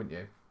fucked, wouldn't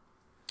you?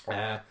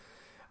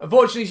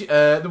 Unfortunately,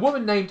 the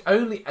woman named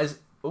only as...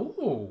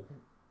 Ooh.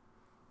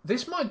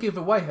 This might give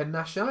away her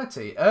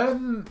nationality.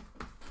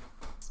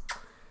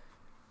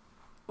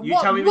 You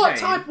What, tell me what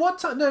the type? name. What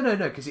type? No,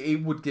 because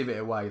it would give it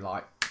away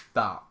like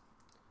that.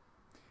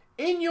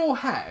 In your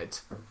head,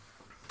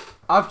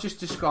 I've just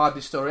described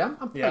this story. I'm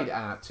played it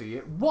out to you.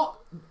 What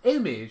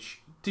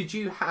image did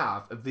you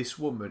have of this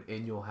woman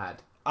in your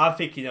head? I'm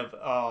thinking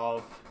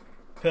of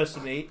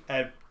personally,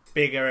 a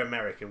bigger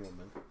American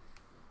woman.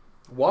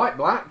 White,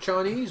 black,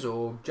 Chinese,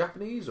 or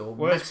Japanese, or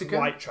Where's Mexican?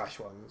 white trash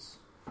ones?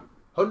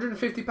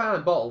 £150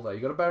 bottle, though. You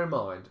got to bear in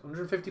mind,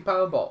 £150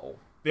 bottle.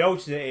 The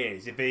alternate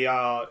is, if they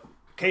are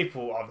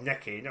capable of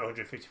necking a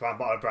 £150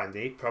 bottle of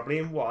brandy, probably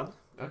in one,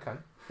 Okay.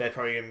 they're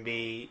probably going to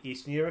be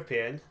Eastern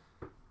European.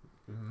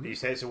 You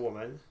say it's a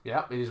woman.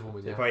 Yeah, it is a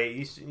woman. They're Yeah. probably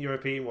Eastern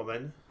European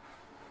woman.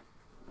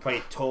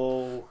 Probably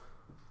tall,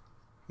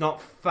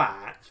 not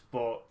fat,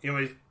 but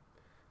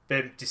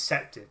they're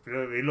deceptive.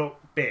 They look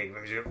big.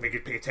 They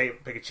could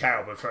pick a chair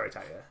up and throw it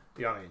at you.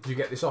 You know what I mean? Do you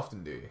get this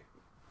often? Do you?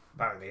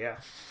 Apparently, yeah.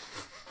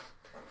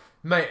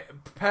 Mate,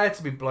 prepare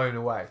to be blown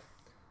away.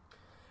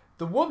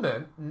 The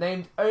woman,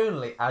 named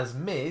only as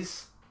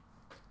Ms.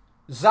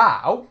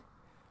 Zhao,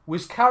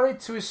 was carried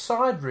to a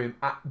side room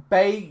at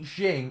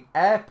Beijing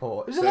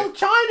Airport. It was a little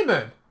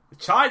Chinaman. The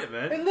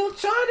Chinaman. A little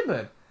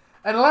Chinaman.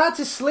 And allowed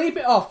to sleep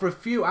it off for a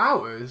few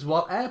hours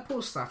while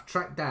airport staff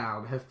tracked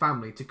down her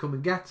family to come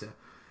and get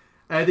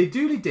her. They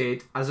duly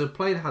did, as her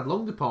plane had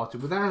long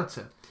departed without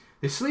her.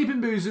 The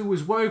sleeping boozer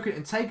was woken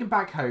and taken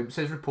back home,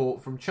 says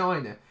report from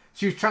China.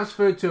 She was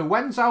transferred to a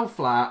Wenzhou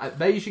flat at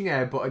Beijing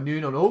Airport at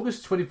noon on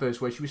August 21st,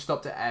 where she was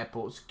stopped at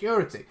airport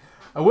security.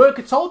 A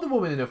worker told the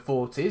woman in her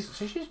 40s,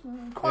 so she's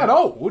quite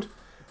old,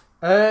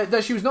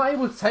 that she was not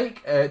able to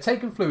take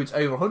taking fluids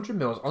over 100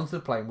 mils onto the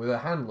plane with her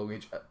hand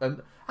luggage.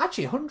 And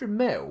actually, 100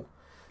 mil.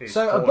 It's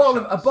So a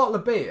 4 bottle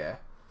of beer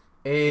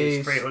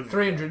is It's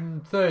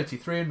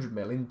 300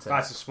 mil intake.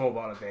 That's a small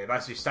bottle of beer.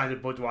 That's your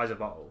standard Budweiser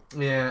bottle.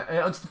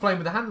 Yeah, onto the plane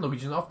with the hand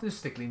luggage, and after the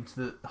stick into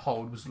the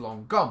hold was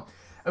long gone.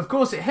 Of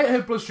course, it hit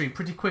her bloodstream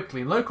pretty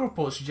quickly, and local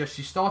reports suggest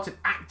she started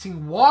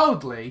acting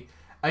wildly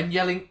and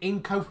yelling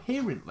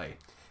incoherently.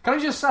 Can I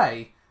just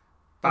say,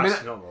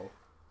 That's normal.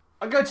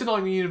 I go to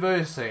Nottingham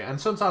University, and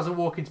sometimes I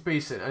walk into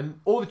Beeson, and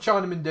all the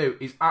Chinamen do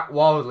is act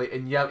wildly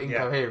and yell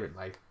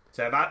incoherently.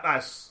 So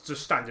that's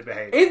just standard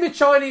behaviour. In the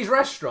Chinese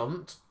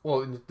restaurant,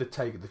 well, in the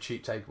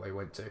cheap takeaway we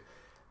went to,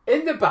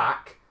 in the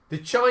back, the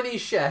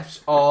Chinese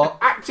chefs are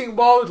acting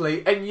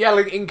wildly and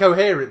yelling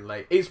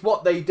incoherently. It's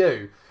what they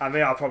do. And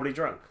they are probably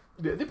drunk.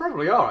 They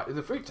probably are.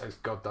 The food tastes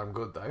goddamn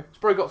good, though. It's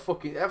probably got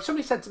fucking...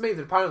 Somebody said to me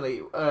that apparently,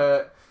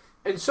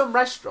 in some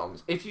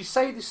restaurants, if you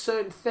say this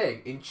certain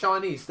thing in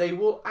Chinese, they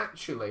will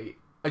actually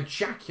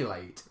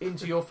ejaculate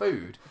into your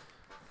food.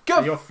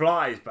 And your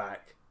fly is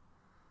back.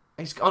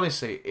 It's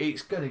honestly,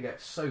 it's gonna get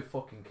so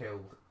fucking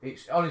killed.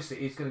 It's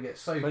gonna get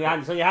so. On your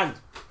hand. It's on your hand.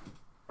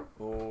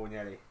 Oh,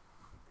 nearly.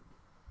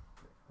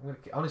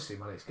 Honestly,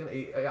 man,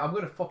 I'm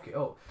gonna fuck it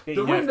up. Get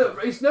The your window, nerve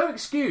it's no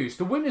excuse.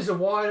 The windows are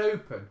wide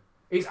open.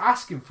 He's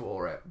asking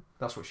for it.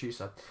 That's what she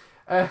said.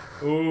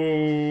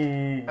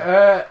 Ooh.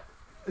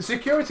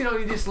 Security not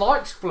only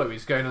dislikes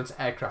fluids going onto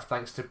aircraft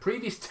thanks to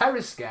previous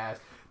terror scares,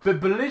 but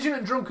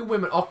belligerent drunken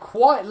women are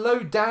quite low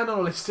down on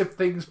a list of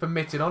things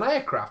permitted on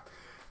aircraft.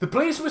 The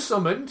police were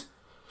summoned,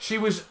 she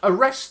was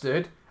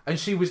arrested, and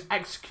she was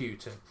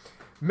executed.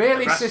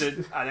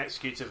 Arrested and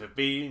executed for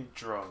being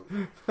drunk.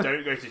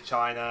 Don't go to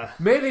China.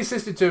 Merely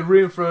assisted to a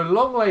room for a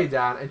long lay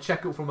down and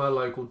check-up from her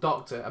local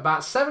doctor.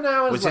 About 7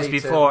 hours Was later...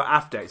 this before or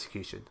after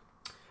execution?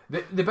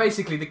 They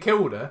basically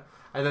killed her,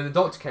 and then the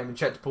doctor came and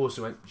checked the pulse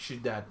and went, she's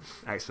dead.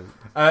 Excellent.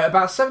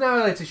 About 7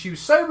 hours later, she was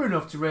sober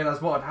enough to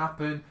realise what had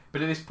happened,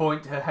 but at this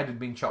point, her head had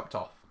been chopped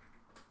off.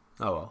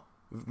 Oh well.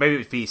 Maybe it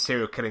was the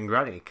serial killing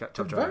granny.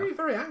 Very,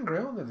 very angry,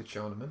 aren't they, the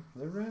Chinamen?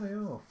 They really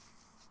are.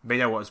 They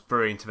know what's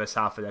brewing to the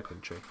south of their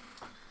country.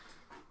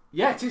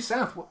 Yeah, it is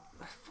south.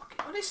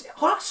 Honestly,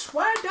 I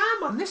swear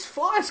down, man, this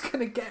fly's going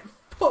to get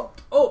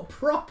fucked up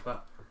proper.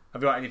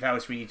 Have you got anything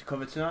else we need to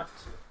cover tonight?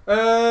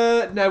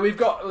 No, we've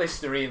got a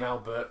listener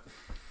email, but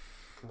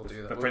we'll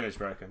do that. The printer's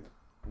broken.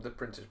 The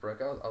printer's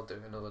broke. I'll do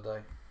it another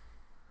day.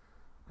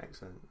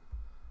 Excellent.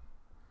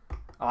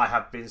 I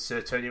have been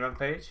Sir Tony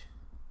Rampage.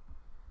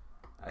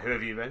 Who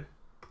have you been?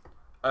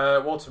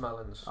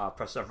 Watermelons. I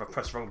pressed the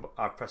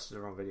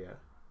wrong video.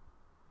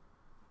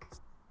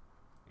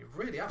 You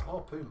really have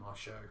harpooned my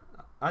show.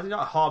 I did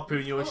not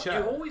harpoon your show.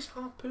 You're always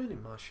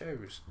harpooning my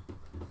shows.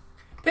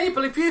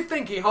 People, if you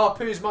think he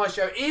harpoons my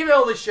show,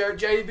 email the show,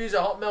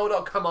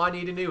 jdviews@hotmail.com. I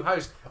need a new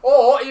host.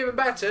 Or, even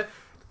better,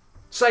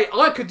 say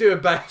I could do a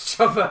better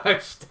job of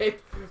hosting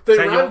the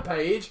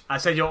Rampage. I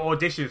send your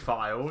audition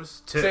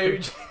files to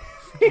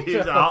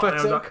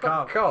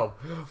jdviews@hotmail.com.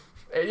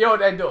 You know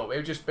what it'd end up? It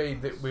would just be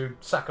that we would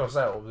sack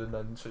ourselves and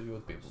then two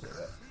other people do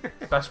it.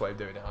 Best way of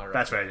doing it, I reckon.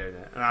 Best way of doing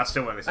it. And I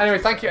still want to listen. Anyway,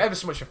 thank you ever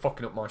so much for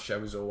fucking up my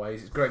show as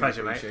always. It's greatly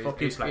Pleasure, mate. appreciated.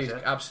 Fucking It's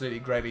pleasure. absolutely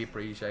greatly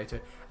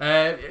appreciated.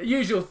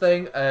 Usual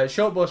thing,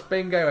 short bus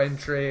bingo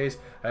entries.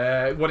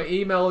 Want to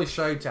email the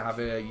show to have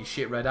your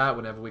shit read out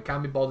whenever we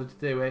can be bothered to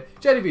do it.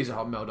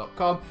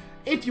 jdviews@hotmail.com.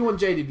 If you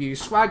want JD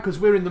Views swag, because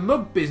we're in the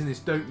mug business,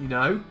 don't you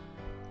know?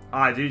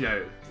 I do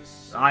know.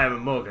 I am a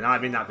mug and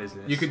I'm in that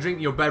business. You can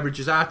drink your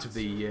beverages out of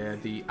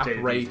the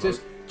apparatus.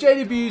 mug.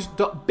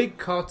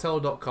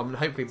 jdviews.bigcartel.com, and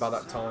hopefully by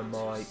that time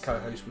my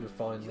co-host would have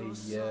finally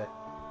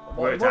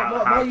worked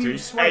out how are you to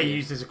swaying?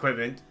 use this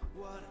equipment.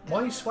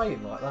 Why are you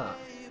swaying like that?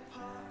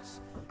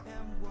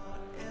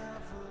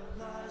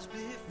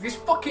 This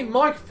fucking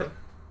microphone.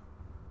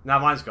 Now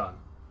mine's gone.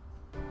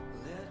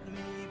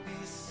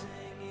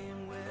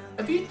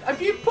 Have you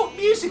put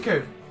music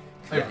on?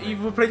 Yeah, you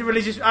played the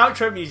religious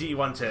outro music you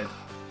wanted.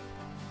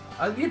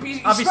 I'll be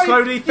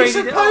slowly You're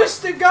fading it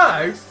supposed to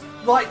go,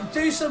 like,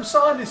 do some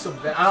sign or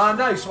something, and I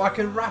know, so I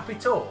can wrap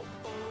it up.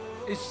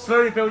 It's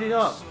slowly building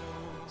up.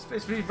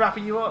 It's really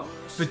wrapping you up.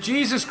 For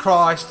Jesus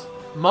Christ,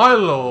 my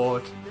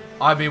Lord,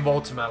 I've been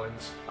Walter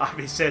Mellons. I've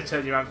been Sir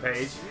Turn Your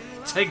Rampage.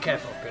 Take care,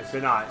 fuckers.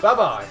 Good night.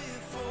 Bye-bye.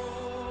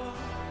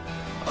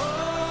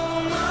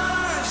 Oh,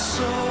 my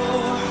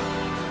soul,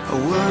 I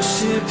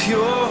worship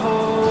your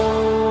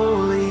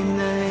holy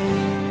name.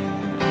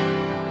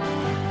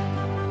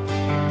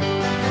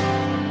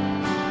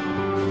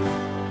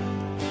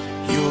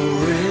 You're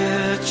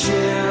rich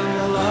in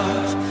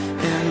love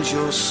and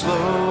you're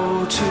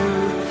slow to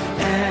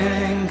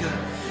anger.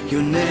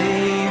 Your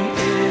name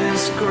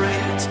is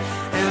great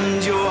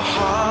and your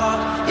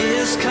heart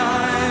is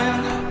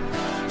kind.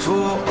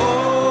 For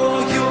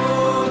all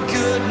your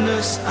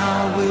goodness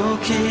I will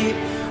keep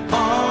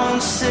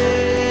on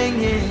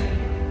singing.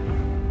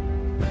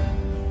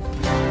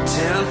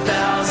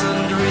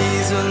 10,000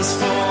 reasons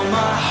for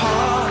my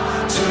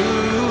heart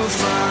to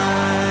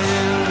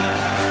find.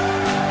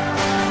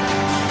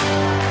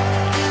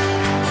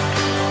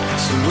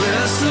 So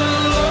bless the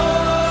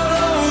Lord,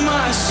 oh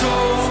my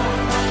soul,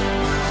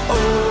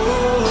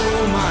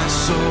 oh my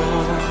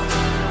soul.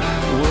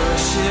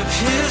 Worship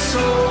His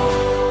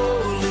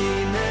holy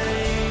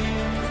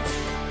name.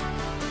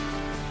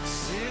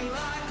 Sing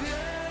like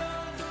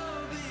never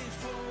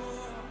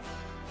before.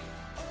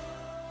 Oh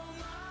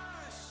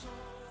my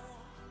soul,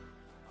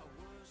 I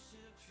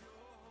worship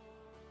your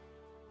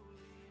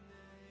holy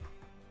name.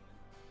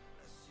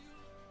 Bless you,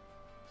 Lord.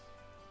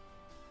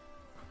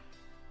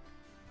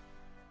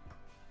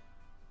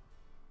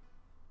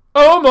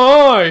 Oh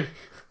my!